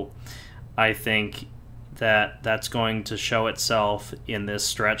so I think that that's going to show itself in this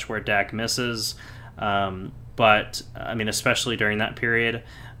stretch where Dak misses. But, I mean, especially during that period...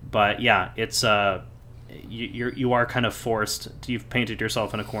 But yeah, it's you are kind of forced. You've painted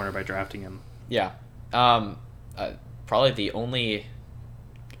yourself in a corner by drafting him. Yeah, probably the only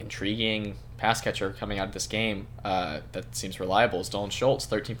intriguing pass catcher coming out of this game that seems reliable is Dalton Schultz.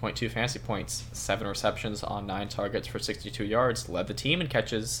 13.2 fantasy points, 7 receptions on 9 targets for 62 yards. Led the team in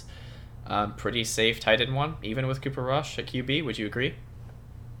catches. Pretty safe tight end one, even with Cooper Rush at QB. Would you agree?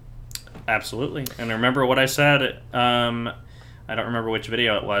 Absolutely. And remember what I said. I don't remember which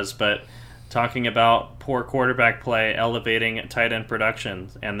video it was, but talking about poor quarterback play elevating tight end production,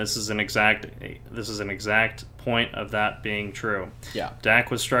 and this is an exact point of that being true. Yeah.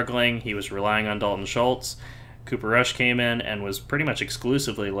 Dak was struggling. He was relying on Dalton Schultz. Cooper Rush came in and was pretty much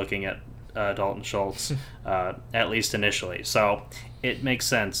exclusively looking at Dalton Schultz, at least initially. So it makes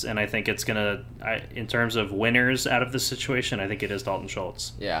sense, and I think it's going to, in terms of winners out of this situation, I think it is Dalton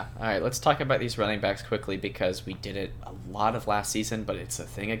Schultz. Yeah. All right, let's talk about these running backs quickly because we did it a lot of last season, but it's a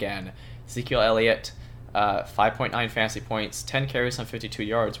thing again. Ezekiel Elliott, 5.9 fantasy points, 10 carries on 52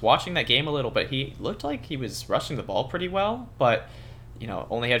 yards. Watching that game a little bit, he looked like he was rushing the ball pretty well, but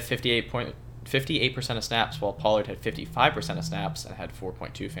only had 58% of snaps, while Pollard had 55% of snaps and had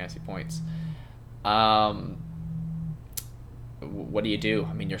 4.2 fantasy points. What do you do?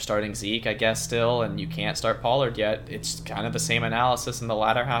 I mean, you're starting Zeke, I guess, still, and you can't start Pollard yet. It's kind of the same analysis in the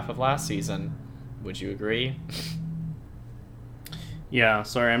latter half of last season. Would you agree? Yeah,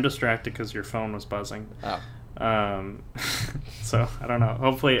 sorry, I'm distracted because your phone was buzzing. Oh. So, I don't know.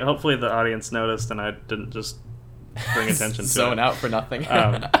 Hopefully the audience noticed and I didn't just bring attention to it. Zone out for nothing.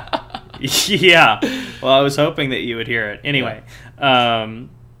 Yeah. Well, I was hoping that you would hear it. Anyway,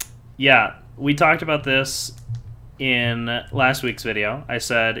 yeah, we talked about this in last week's video. I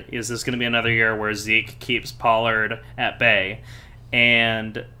said, is this going to be another year where Zeke keeps Pollard at bay?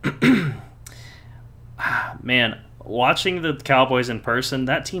 And, man, watching the Cowboys in person,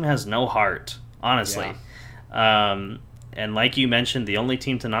 that team has no heart, honestly. And like you mentioned, the only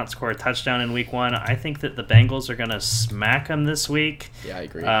team to not score a touchdown in week 1. I think that the Bengals are going to smack them this week. Yeah, I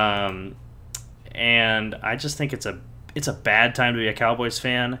agree. And I just think it's a bad time to be a Cowboys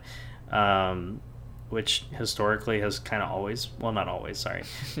fan, which historically has kind of always, well, not always, sorry,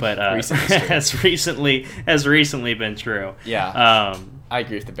 but has recently been true. Yeah. I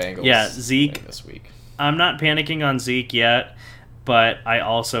agree with the Bengals. Yeah, Zeke this week. I'm not panicking on Zeke yet, but I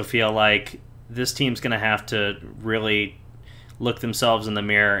also feel like this team's going to have to really look themselves in the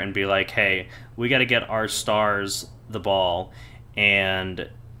mirror and be like, hey, we got to get our stars the ball. And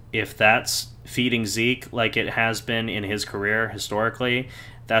if that's feeding Zeke like it has been in his career historically,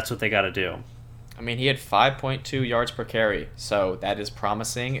 that's what they got to do. I mean, he had 5.2 yards per carry, so that is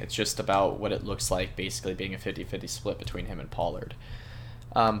promising. It's just about what it looks like basically being a 50-50 split between him and Pollard.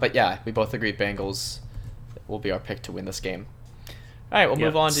 But yeah, we both agree Bengals will be our pick to win this game. All right, we'll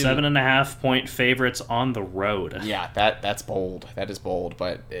move on to 7.5 point favorites on the road. Yeah, that's bold. That is bold,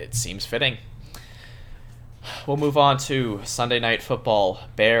 but it seems fitting. We'll move on to Sunday Night Football.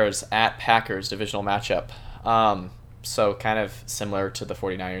 Bears at Packers divisional matchup. So kind of similar to the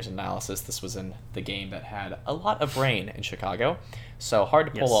 49ers analysis, this was in the game that had a lot of rain in Chicago. So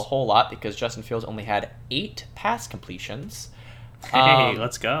hard to pull a whole lot because Justin Fields only had 8 pass completions. Hey,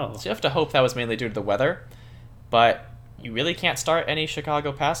 let's go. So you have to hope that was mainly due to the weather. But you really can't start any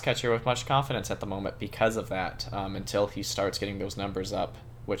Chicago pass catcher with much confidence at the moment because of that, until he starts getting those numbers up,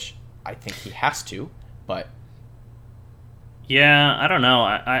 which I think he has to, but... Yeah, I don't know.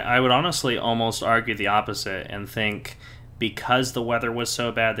 I would honestly almost argue the opposite and think because the weather was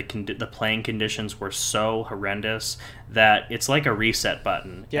so bad, the playing conditions were so horrendous that it's like a reset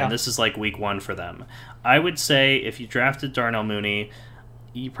button, and this is like week 1 for them. I would say if you drafted Darnell Mooney,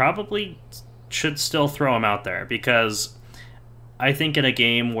 you probably should still throw him out there because I think in a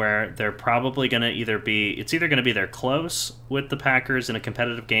game where they're probably going to either going to be they're close with the Packers in a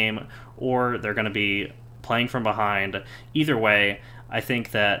competitive game or they're going to be playing from behind. Either way, I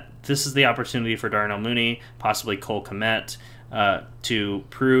think that this is the opportunity for Darnell Mooney, possibly Cole Kmet, to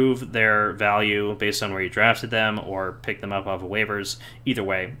prove their value based on where you drafted them or pick them up off of waivers. Either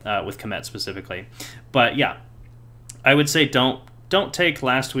way, with Kmet specifically. But yeah, I would say don't take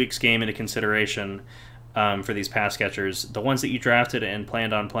last week's game into consideration for these pass catchers. The ones that you drafted and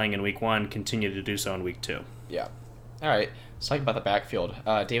planned on playing in week 1 continue to do so in week 2. Yeah. All right. Let's talk about the backfield.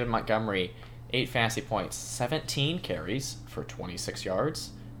 David Montgomery, 8 fantasy points, 17 carries for 26 yards,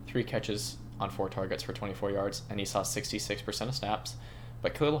 3 catches on 4 targets for 24 yards, and he saw 66% of snaps.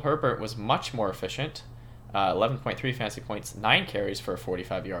 But Khalil Herbert was much more efficient, 11.3 fantasy points, 9 carries for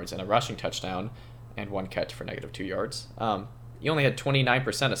 45 yards, and a rushing touchdown, and 1 catch for -2 yards. He only had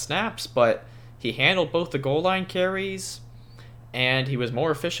 29% of snaps, but he handled both the goal line carries, and he was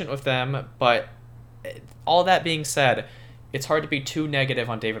more efficient with them. But all that being said, it's hard to be too negative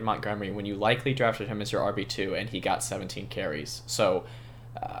on David Montgomery when you likely drafted him as your RB2 and he got 17 carries. So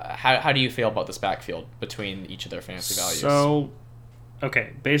how do you feel about this backfield between each of their fantasy values? So,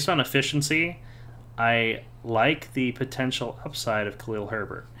 okay, based on efficiency, I like the potential upside of Khalil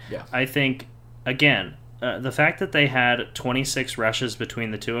Herbert. Yeah. I think, again, the fact that they had 26 rushes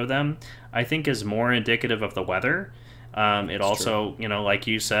between the two of them, I think is more indicative of the weather. It also, true. Like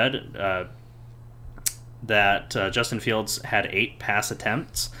you said, that Justin Fields had 8 pass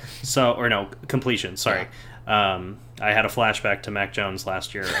attempts. Completions, sorry. Yeah. I had a flashback to Mac Jones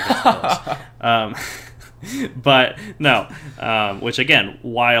last year against the Bills. But no, which again,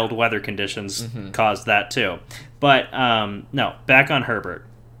 wild weather conditions caused that too. But no, back on Herbert.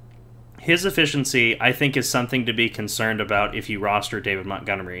 His efficiency, I think, is something to be concerned about if you roster David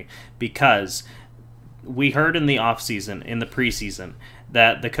Montgomery, because we heard in the offseason, in the preseason,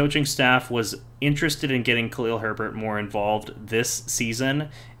 that the coaching staff was interested in getting Khalil Herbert more involved this season.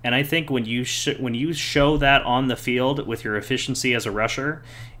 And I think when you show that on the field with your efficiency as a rusher,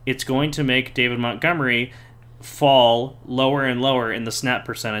 it's going to make David Montgomery fall lower and lower in the snap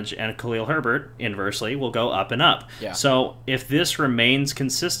percentage, and Khalil Herbert, inversely, will go up and up. Yeah. So if this remains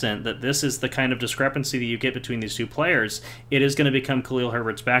consistent, that this is the kind of discrepancy that you get between these two players, it is going to become Khalil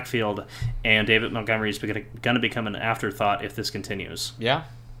Herbert's backfield, and David Montgomery is going to become an afterthought if this continues. Yeah.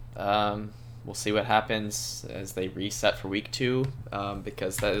 We'll see what happens as they reset for week 2,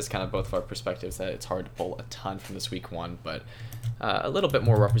 because that is kind of both of our perspectives, that it's hard to pull a ton from this week 1, but a little bit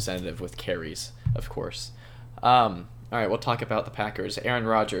more representative with carries, of course. All right, we'll talk about the Packers. Aaron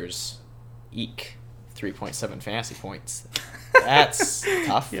Rodgers, 3.7 fantasy points. That's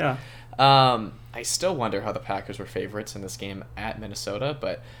tough. Yeah. I still wonder how the Packers were favorites in this game at Minnesota,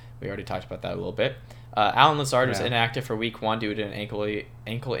 but we already talked about that a little bit. Alan Lazard was inactive for week 1 due to an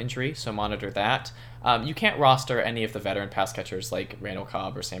ankle injury, so monitor that. You can't roster any of the veteran pass catchers like Randall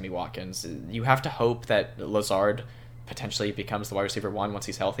Cobb or Sammy Watkins. You have to hope that Lazard potentially becomes the wide receiver 1 once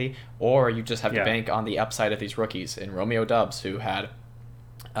he's healthy, or you just have to bank on the upside of these rookies. And Romeo Doubs, who had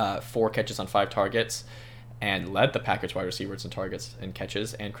 4 catches on 5 targets and led the Packers wide receivers in targets and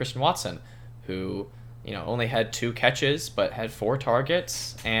catches, and Christian Watson, who only had 2 catches but had 4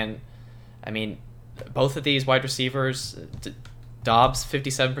 targets. And I mean, both of these wide receivers, Dobbs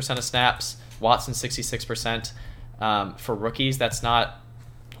 57% of snaps, Watson 66%. For rookies, that's not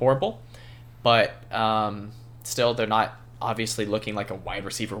horrible, but still they're not obviously looking like a wide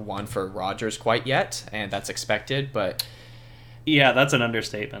receiver 1 for Rodgers quite yet, and that's expected. But yeah, that's an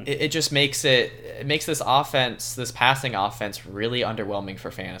understatement. It just makes this offense, this passing offense, really underwhelming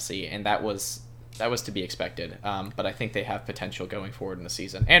for fantasy, and that was to be expected. But I think they have potential going forward in the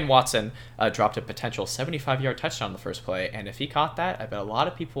season. And Watson dropped a potential 75-yard touchdown on the first play, and if he caught that, I bet a lot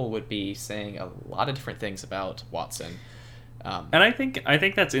of people would be saying a lot of different things about Watson. And I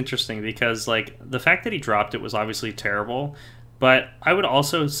think that's interesting because like the fact that he dropped it was obviously terrible. But I would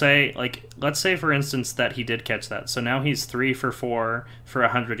also say, like, let's say, for instance, that he did catch that. So now he's 3 for 4 for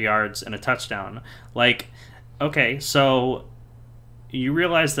 100 yards and a touchdown. Like, okay, so you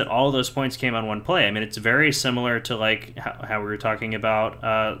realize that all of those points came on one play. I mean, it's very similar to, like, how we were talking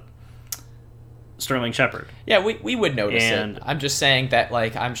about Sterling Shepard. Yeah, we would notice it. I'm just saying that,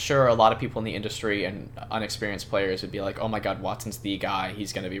 like, I'm sure a lot of people in the industry and unexperienced players would be like, oh my god, Watson's the guy.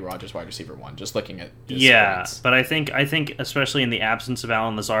 He's going to be Rodgers' wide receiver 1, just looking at his points. But I think especially in the absence of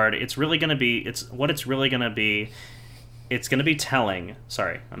Alan Lazard, it's going to be telling.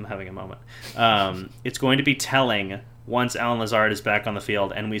 Sorry, I'm having a moment. It's going to be telling once Alan Lazard is back on the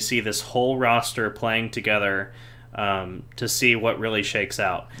field and we see this whole roster playing together to see what really shakes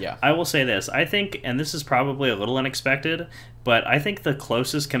out. Yeah. I will say this. I think, and this is probably a little unexpected, but I think the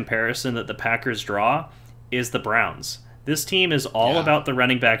closest comparison that the Packers draw is the Browns. This team is all about the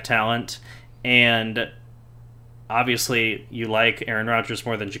running back talent, and obviously you like Aaron Rodgers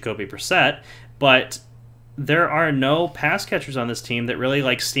more than Jacoby Brissett, but there are no pass catchers on this team that really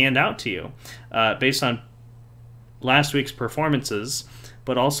like stand out to you based on last week's performances,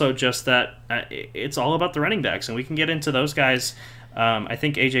 but also just that it's all about the running backs, and we can get into those guys. I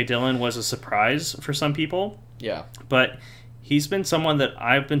think A.J. Dillon was a surprise for some people. Yeah. But he's been someone that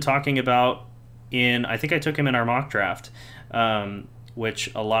I've been talking about I think I took him in our mock draft, which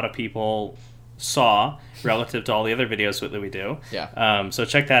a lot of people saw relative to all the other videos that we do. Yeah. So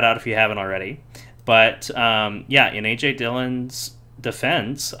check that out if you haven't already. But, in A.J. Dillon's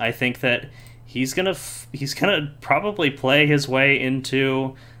defense, I think that he's gonna probably play his way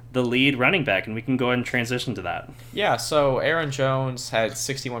into the lead running back, and we can go ahead and transition to that. Yeah, so Aaron Jones had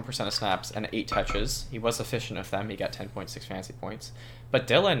 61% of snaps and 8 touches. He was efficient with them. He got 10.6 fantasy points. But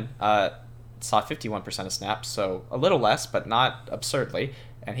Dillon saw 51% of snaps, so a little less, but not absurdly.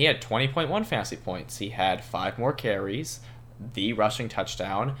 And he had 20.1 fantasy points. He had 5 more carries, the rushing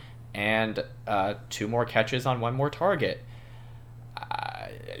touchdown, and 2 more catches on 1 more target.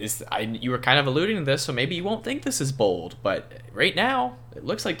 You were kind of alluding to this, so maybe you won't think this is bold, but right now it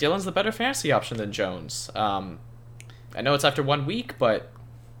looks like Dillon's the better fantasy option than Jones. I know it's after 1 week, but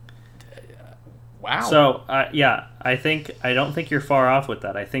wow. So I don't think you're far off with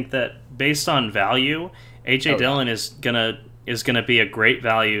that. I think that based on value, A.J. Dillon is gonna be a great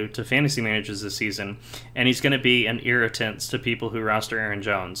value to fantasy managers this season, and he's gonna be an irritant to people who roster Aaron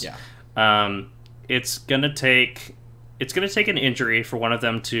Jones. Yeah. It's gonna take an injury for one of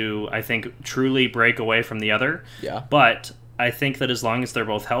them to, I think, truly break away from the other. Yeah. But I think that as long as they're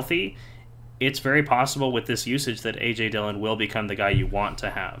both healthy, it's very possible with this usage that A.J. Dillon will become the guy you want to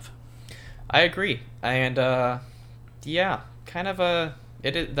have. I agree. And, the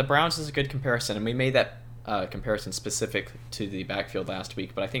Browns is a good comparison, and we made that comparison specific to the backfield last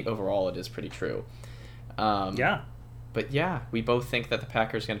week, but I think overall it is pretty true. But yeah, we both think that the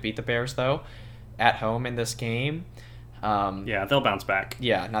Packers are going to beat the Bears, though, at home in this game. They'll bounce back.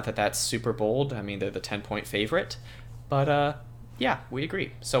 Yeah, not that that's super bold. I mean, they're the 10-point favorite. But, we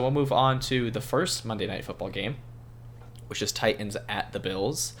agree. So we'll move on to the first Monday Night Football game, which is Titans at the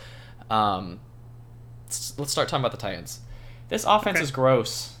Bills. Let's start talking about the Titans. This offense is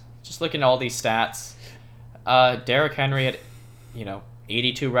gross. Just looking at all these stats. Derrick Henry had,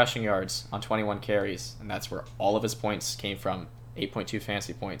 82 rushing yards on 21 carries, and that's where all of his points came from. 8.2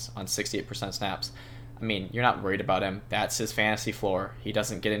 fantasy points on 68% snaps. I mean, you're not worried about him. That's his fantasy floor. He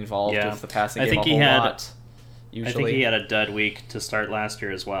doesn't get involved with the passing game a whole lot. Usually. I think he had a dud week to start last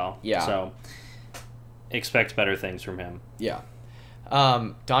year as well. Yeah. So expect better things from him. Yeah.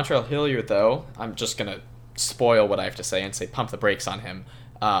 Dontrell Hilliard, though, I'm just going to spoil what I have to say and say pump the brakes on him.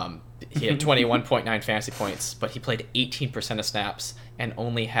 He had 21.9 fantasy points, but he played 18% of snaps and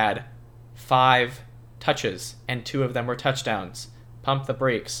only had 5 touches, and 2 of them were touchdowns. Pump the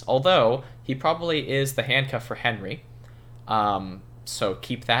brakes. Although, he probably is the handcuff for Henry. So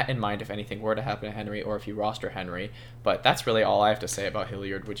keep that in mind if anything were to happen to Henry or if you roster Henry. But that's really all I have to say about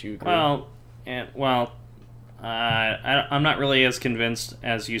Hilliard. Would you agree? I'm not really as convinced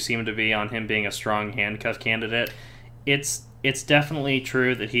as you seem to be on him being a strong handcuff candidate. It's definitely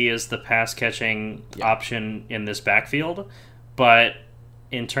true that he is the pass-catching option in this backfield, but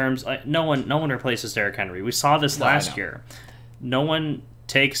in terms... no one replaces Derrick Henry. We saw this last year. No one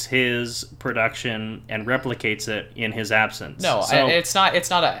takes his production and replicates it in his absence. No, so, it's not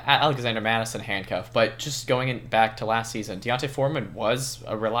a Alexander Madison handcuff, but just going back to last season, D'Onta Foreman was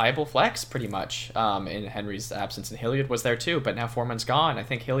a reliable flex pretty much in Henry's absence, and Hilliard was there too, but now Foreman's gone. I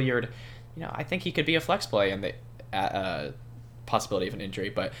think Hilliard, I think he could be a flex play in the possibility of an injury,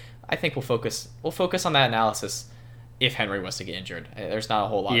 but I think we'll focus on that analysis if Henry was to get injured. There's not a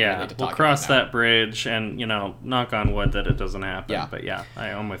whole lot really to talk about. We'll cross that bridge and, knock on wood that it doesn't happen. Yeah. But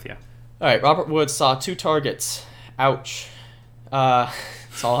I'm with you. All right, Robert Woods saw 2 targets. Ouch.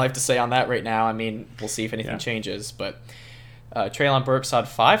 That's all I have to say on that right now. I mean, we'll see if anything changes, but Treylon Burks saw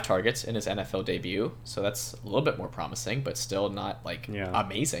 5 targets in his NFL debut, so that's a little bit more promising, but still not,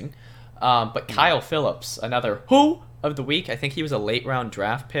 amazing. But Kyle Phillips, another who of the week. I think he was a late round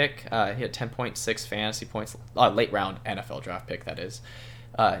draft pick. He had 10.6 fantasy points. Late round NFL draft pick, that is.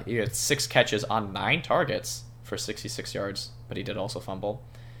 He had 6 catches on 9 targets for 66 yards, but he did also fumble.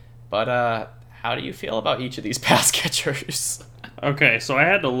 But how do you feel about each of these pass catchers? Okay, so I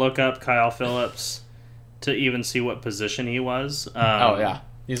had to look up Kyle Phillips to even see what position he was.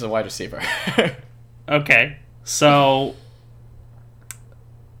 He's a wide receiver. Okay, so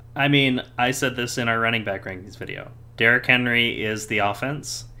I mean, I said this in our running back rankings video. Derrick Henry is the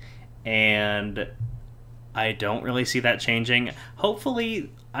offense, and I don't really see that changing.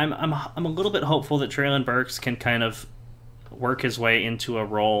 Hopefully, I'm a little bit hopeful that Treylon Burks can kind of work his way into a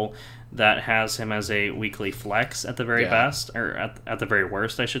role that has him as a weekly flex at the very best, or at the very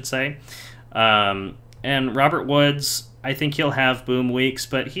worst, I should say. And Robert Woods, I think he'll have boom weeks,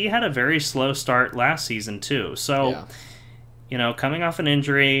 but he had a very slow start last season too. So, coming off an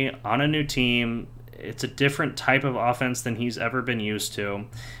injury on a new team, it's a different type of offense than he's ever been used to.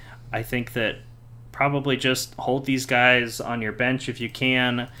 I think that probably just hold these guys on your bench if you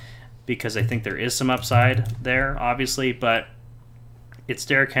can, because I think there is some upside there, obviously, but it's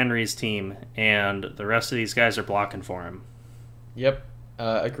Derrick Henry's team, and the rest of these guys are blocking for him. Yep,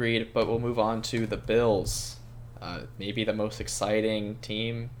 agreed, but we'll move on to the Bills. Maybe the most exciting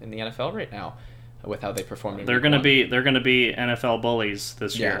team in the NFL right now, with how they performed. They're going to be NFL bullies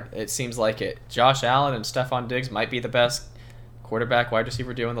this year. Yeah, it seems like it. Josh Allen and Stephon Diggs might be the best quarterback wide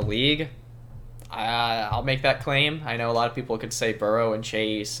receiver duo in the league. I'll make that claim. I know a lot of people could say Burrow and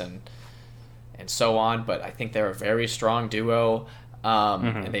Chase and so on, but I think they're a very strong duo,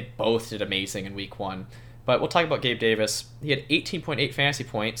 and they both did amazing in week 1. But we'll talk about Gabe Davis. He had 18.8 fantasy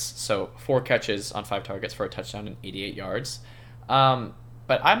points, so 4 catches on 5 targets for a touchdown and 88 yards. But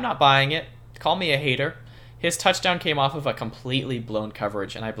I'm not buying it. Call me a hater. His touchdown came off of a completely blown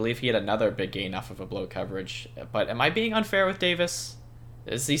coverage, and I believe he had another big gain off of a blown coverage. But am I being unfair with Davis?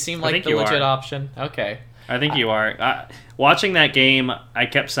 Does he seem like the legit option? Okay. I think you are. Watching that game, I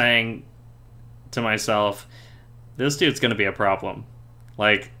kept saying to myself, this dude's going to be a problem.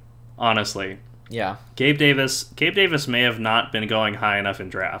 Honestly. Yeah. Gabe Davis may have not been going high enough in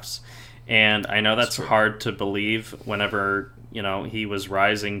drafts. And I know that's hard to believe whenever, he was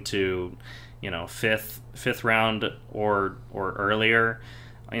rising to, fifth round or earlier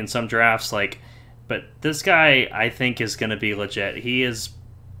in some drafts. But this guy, I think, is going to be legit. He is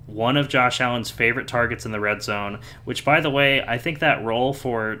one of Josh Allen's favorite targets in the red zone, which, by the way, I think that role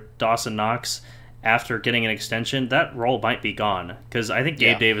for Dawson Knox, after getting an extension, that role might be gone, because I think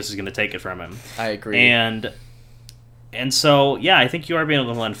Gabe Davis is going to take it from him. I agree. And so, I think you are being a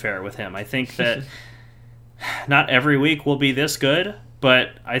little unfair with him. I think that not every week will be this good, but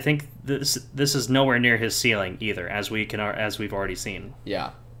I think this is nowhere near his ceiling either, as we've already seen.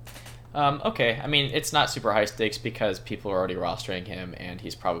 Yeah. Okay, I mean, it's not super high stakes because people are already rostering him, and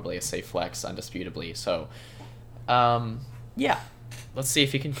he's probably a safe flex, undisputably. So, let's see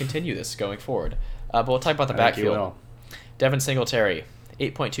if he can continue this going forward. But we'll talk about the backfield. Devin Singletary,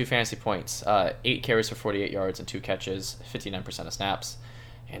 8.2 fantasy points, 8 carries for 48 yards and 2 catches, 59% of snaps.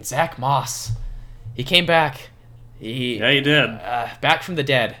 And Zach Moss, he came back. He did. Back from the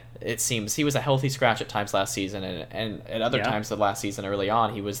dead. it seems he was a healthy scratch at times last season, and at other times the last season early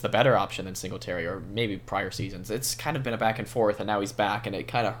on, he was the better option than Singletary, or maybe prior seasons. It's kind of been a back and forth, and now he's back, and it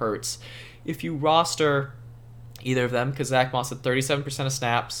kind of hurts if you roster either of them, because Zach Moss had 37% of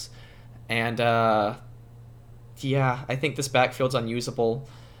snaps, and I think this backfield's unusable.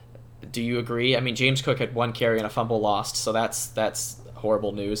 Do you agree? I mean, James Cook had 1 carry and a fumble lost, so that's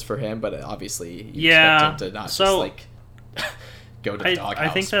horrible news for him, but obviously you expect him to not just like go to the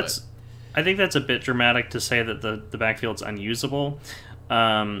doghouse. I think that's a bit dramatic to say that the backfield's unusable.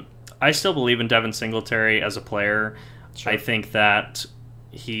 I still believe in Devin Singletary as a player. Sure. I think that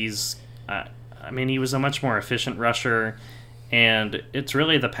he's he was a much more efficient rusher, and it's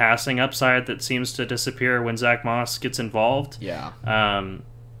really the passing upside that seems to disappear when Zach Moss gets involved. Yeah.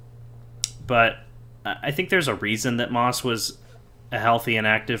 But I think there's a reason that Moss was healthy and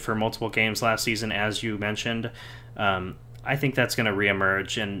active for multiple games last season, as you mentioned. I think that's going to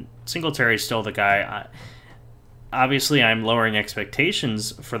reemerge, and Singletary's still the guy. Obviously, I'm lowering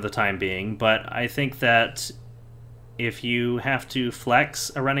expectations for the time being, but I think that if you have to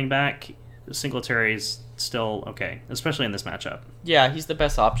flex a running back, Singletary's still okay, especially in this matchup. Yeah, he's the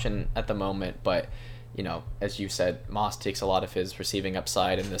best option at the moment, but as you said, Moss takes a lot of his receiving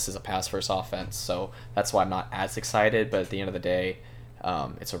upside, and this is a pass-first offense, so that's why I'm not as excited, but at the end of the day,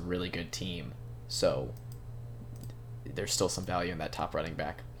 it's a really good team, so there's still some value in that top running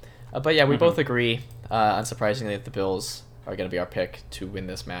back. But yeah, we both agree, unsurprisingly, that the Bills are going to be our pick to win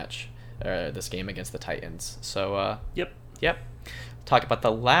this match, this game against the Titans. So, Yep. Talk about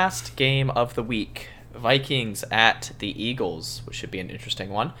the last game of the week, Vikings at the Eagles, which should be an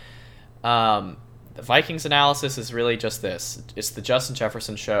interesting one. The Vikings analysis is really just this. It's the Justin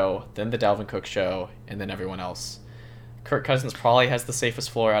Jefferson show, then the Dalvin Cook show, and then everyone else. Kirk Cousins probably has the safest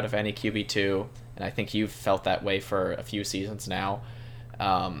floor out of any QB2, and I think you've felt that way for a few seasons now,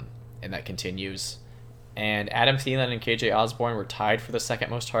 and that continues. And Adam Thielen and KJ Osborne were tied for the second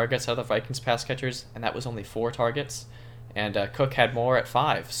most targets out of the Vikings pass catchers, and that was only 4 targets. And Cook had more at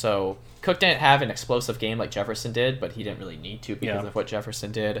 5. So Cook didn't have an explosive game like Jefferson did, but he didn't really need to because of what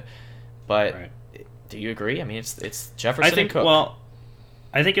Jefferson did. But do you agree? I mean, it's Jefferson and Cook. Well,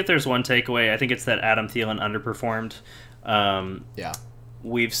 I think if there's one takeaway, I think it's that Adam Thielen underperformed.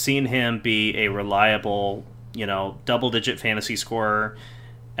 We've seen him be a reliable, double-digit fantasy scorer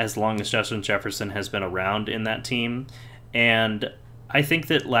as long as Justin Jefferson has been around in that team. And I think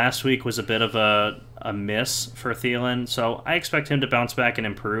that last week was a bit of a miss for Thielen, so I expect him to bounce back and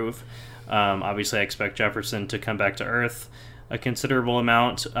improve. Obviously, I expect Jefferson to come back to earth a considerable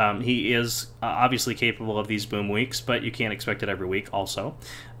amount. He is obviously capable of these boom weeks, but you can't expect it every week also.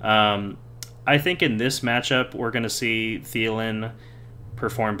 I think in this matchup, we're going to see Thielen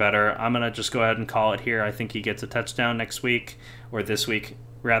perform better. I'm going to just go ahead and call it here. I think he gets a touchdown next week, or this week,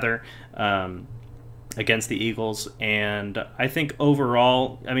 rather, against the Eagles. And I think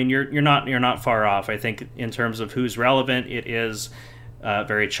overall, I mean, you're not far off. I think in terms of who's relevant, it is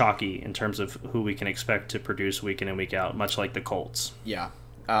very chalky in terms of who we can expect to produce week in and week out, much like the Colts. Yeah,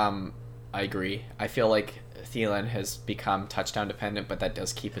 I agree. I feel like Thielen has become touchdown dependent, but that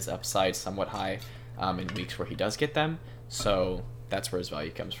does keep his upside somewhat high in weeks where he does get them. So that's where his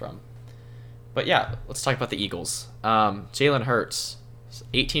value comes from. But yeah, let's talk about the Eagles. Jalen Hurts,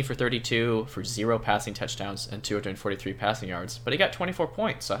 18 for 32 for 0 passing touchdowns and 243 passing yards, but he got 24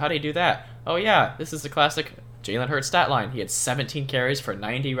 points. So how did he do that? Oh yeah, this is the classic Jalen Hurts stat line. He had 17 carries for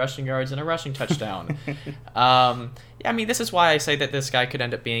 90 rushing yards and a rushing touchdown. I mean, this is why I say that this guy could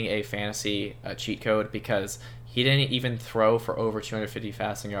end up being a fantasy cheat code, because he didn't even throw for over 250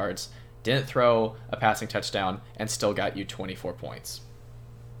 passing yards, didn't throw a passing touchdown, and still got you 24 points.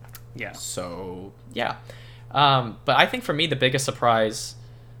 Yeah. So, yeah. But I think for me, the biggest surprise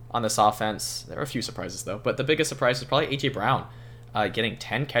on this offense, there are a few surprises though, but the biggest surprise is probably A.J. Brown. Getting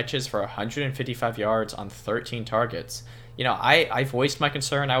 10 catches for 155 yards on 13 targets. I voiced my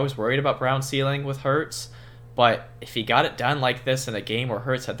concern. I was worried about Brown's ceiling with Hurts, but if he got it done like this in a game where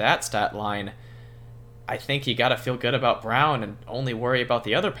Hurts had that stat line, I think you got to feel good about Brown and only worry about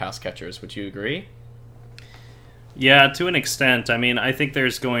the other pass catchers. Would you agree? Yeah, to an extent. I mean, I think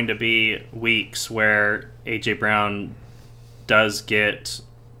there's going to be weeks where A.J. Brown does get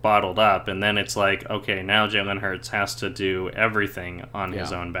bottled up, and then it's like, okay, now Jalen Hurts has to do everything on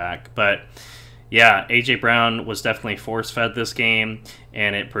his own back. But yeah, A.J. Brown was definitely force-fed this game,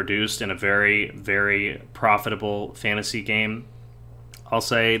 and it produced in a very, very profitable fantasy game. I'll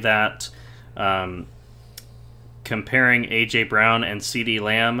say that comparing A.J. Brown and CeeDee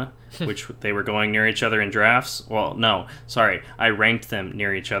Lamb, which they were going near each other in drafts. Well, no, sorry. I ranked them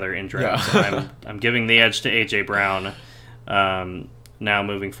near each other in drafts. Yeah. I'm giving the edge to A.J. Brown. now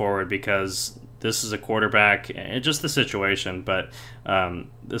moving forward, because this is a quarterback and just the situation, but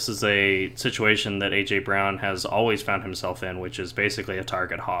this is a situation that A.J. Brown has always found himself in, which is basically a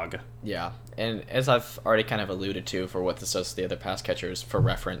target hog. Yeah, and as I've already kind of alluded to for what this does to the other pass catchers, for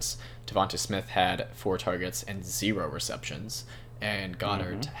reference, Devonta Smith had 4 targets and 0 receptions, and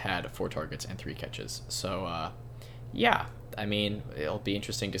Goddard had 4 targets and 3 catches. So, yeah, I mean, it'll be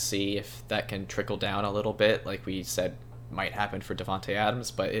interesting to see if that can trickle down a little bit, like we said might happen for Davante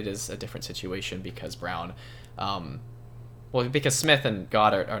Adams, but it is a different situation because Brown, because Smith and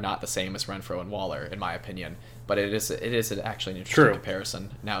Goddard are not the same as Renfrow and Waller, in my opinion, but it is actually an interesting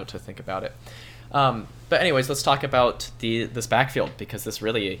comparison now to think about it. But anyways, let's talk about this backfield, because this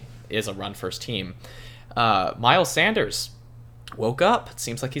really is a run-first team. Miles Sanders woke up. It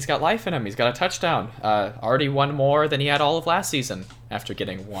seems like he's got life in him. He's got a touchdown. Already one more than he had all of last season after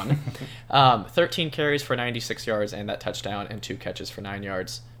getting one. 13 carries for 96 yards and that touchdown, and 2 catches for 9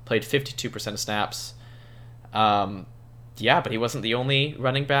 yards. Played 52% of snaps. But he wasn't the only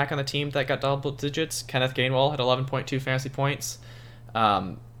running back on the team that got double digits. Kenneth Gainwell had 11.2 fantasy points.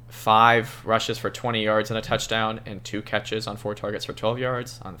 5 rushes for 20 yards and a touchdown, and 2 catches on 4 targets for 12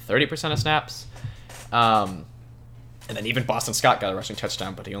 yards on 30% of snaps. And then even Boston Scott got a rushing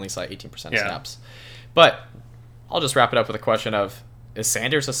touchdown, but he only saw 18% of snaps. But I'll just wrap it up with a question of, is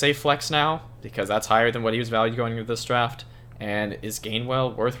Sanders a safe flex now? Because that's higher than what he was valued going into this draft. And is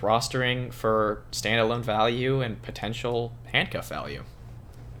Gainwell worth rostering for standalone value and potential handcuff value?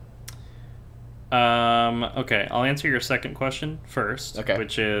 Okay, I'll answer your second question first,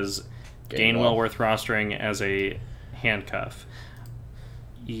 which is Gainwell worth rostering as a handcuff?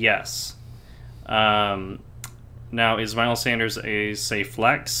 Yes. Now, is Miles Sanders a safe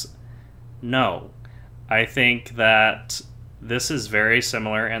flex? No. I think that this is very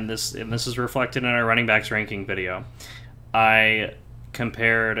similar, and this is reflected in our running backs ranking video. I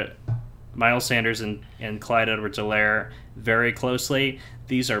compared Miles Sanders and Clyde Edwards-Helaire very closely.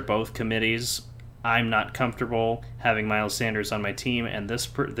 These are both committees. I'm not comfortable having Miles Sanders on my team, and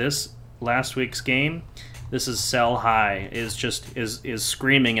this last week's game, this is sell high, is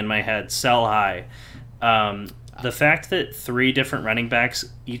screaming in my head, sell high. The fact that 3 different running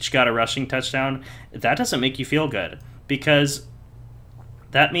backs each got a rushing touchdown, that doesn't make you feel good, because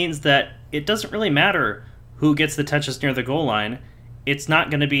that means that it doesn't really matter who gets the touches near the goal line. It's not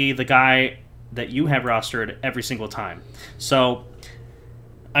going to be the guy that you have rostered every single time. So,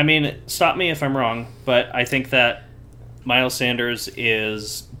 I mean, stop me if I'm wrong, but I think that Miles Sanders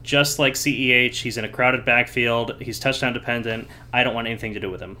is just like CEH. He's in a crowded backfield. He's touchdown dependent. I don't want anything to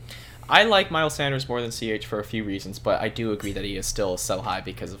do with him. I like Miles Sanders more than CH for a few reasons, but I do agree that he is still sell high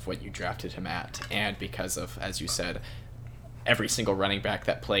because of what you drafted him at, and because of, as you said, every single running back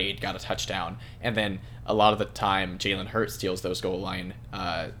that played got a touchdown, and then a lot of the time Jalen Hurts steals those goal line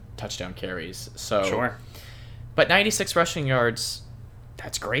touchdown carries. So, sure. But 96 rushing yards,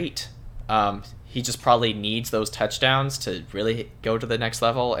 that's great. He just probably needs those touchdowns to really go to the next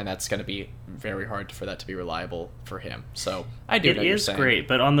level, and that's going to be very hard for that to be reliable for him. So I do. It is great,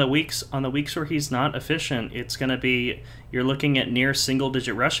 but on the weeks where he's not efficient, it's going to be, you're looking at near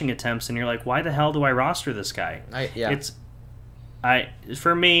single-digit rushing attempts, and you're like, why the hell do I roster this guy?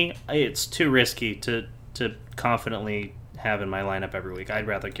 For me, it's too risky to confidently have in my lineup every week. I'd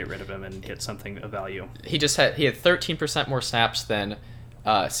rather get rid of him and get something of value. He had 13% more snaps than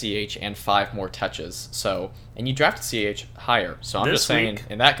CH and 5 more touches. So, and you drafted CH higher. So I'm just saying,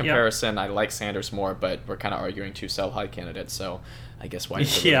 in that comparison, I like Sanders more, but we're kind of arguing 2 sell high candidates. So I guess why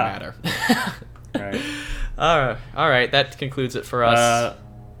does it really matter? Right. All right. That concludes it for us.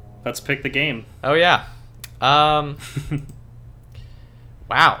 Let's pick the game. Oh yeah. Wow.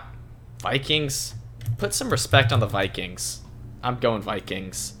 Vikings. Put some respect on the Vikings. I'm going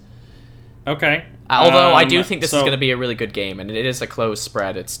Vikings. Okay. Although I do think this is going to be a really good game, and it is a close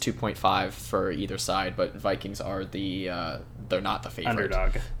spread. It's 2.5 for either side, but Vikings are they're not the favorite.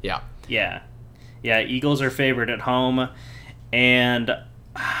 Underdog. Yeah. Yeah. Eagles are favored at home, and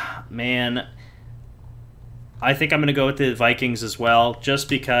man, I think I'm going to go with the Vikings as well, just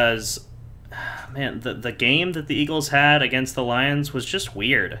because, man, the game that the Eagles had against the Lions was just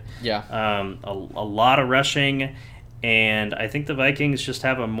weird. Yeah. A lot of rushing, and I think the Vikings just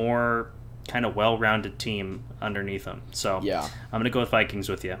have a more kind of well-rounded team underneath them. So yeah, I'm going to go with Vikings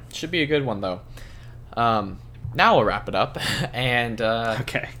with you. Should be a good one, though. Now we'll wrap it up. And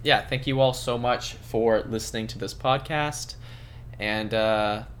okay. Yeah, thank you all so much for listening to this podcast. And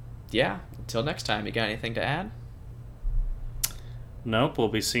yeah, until next time, you got anything to add? Nope, we'll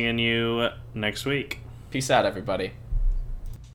be seeing you next week. Peace out, everybody.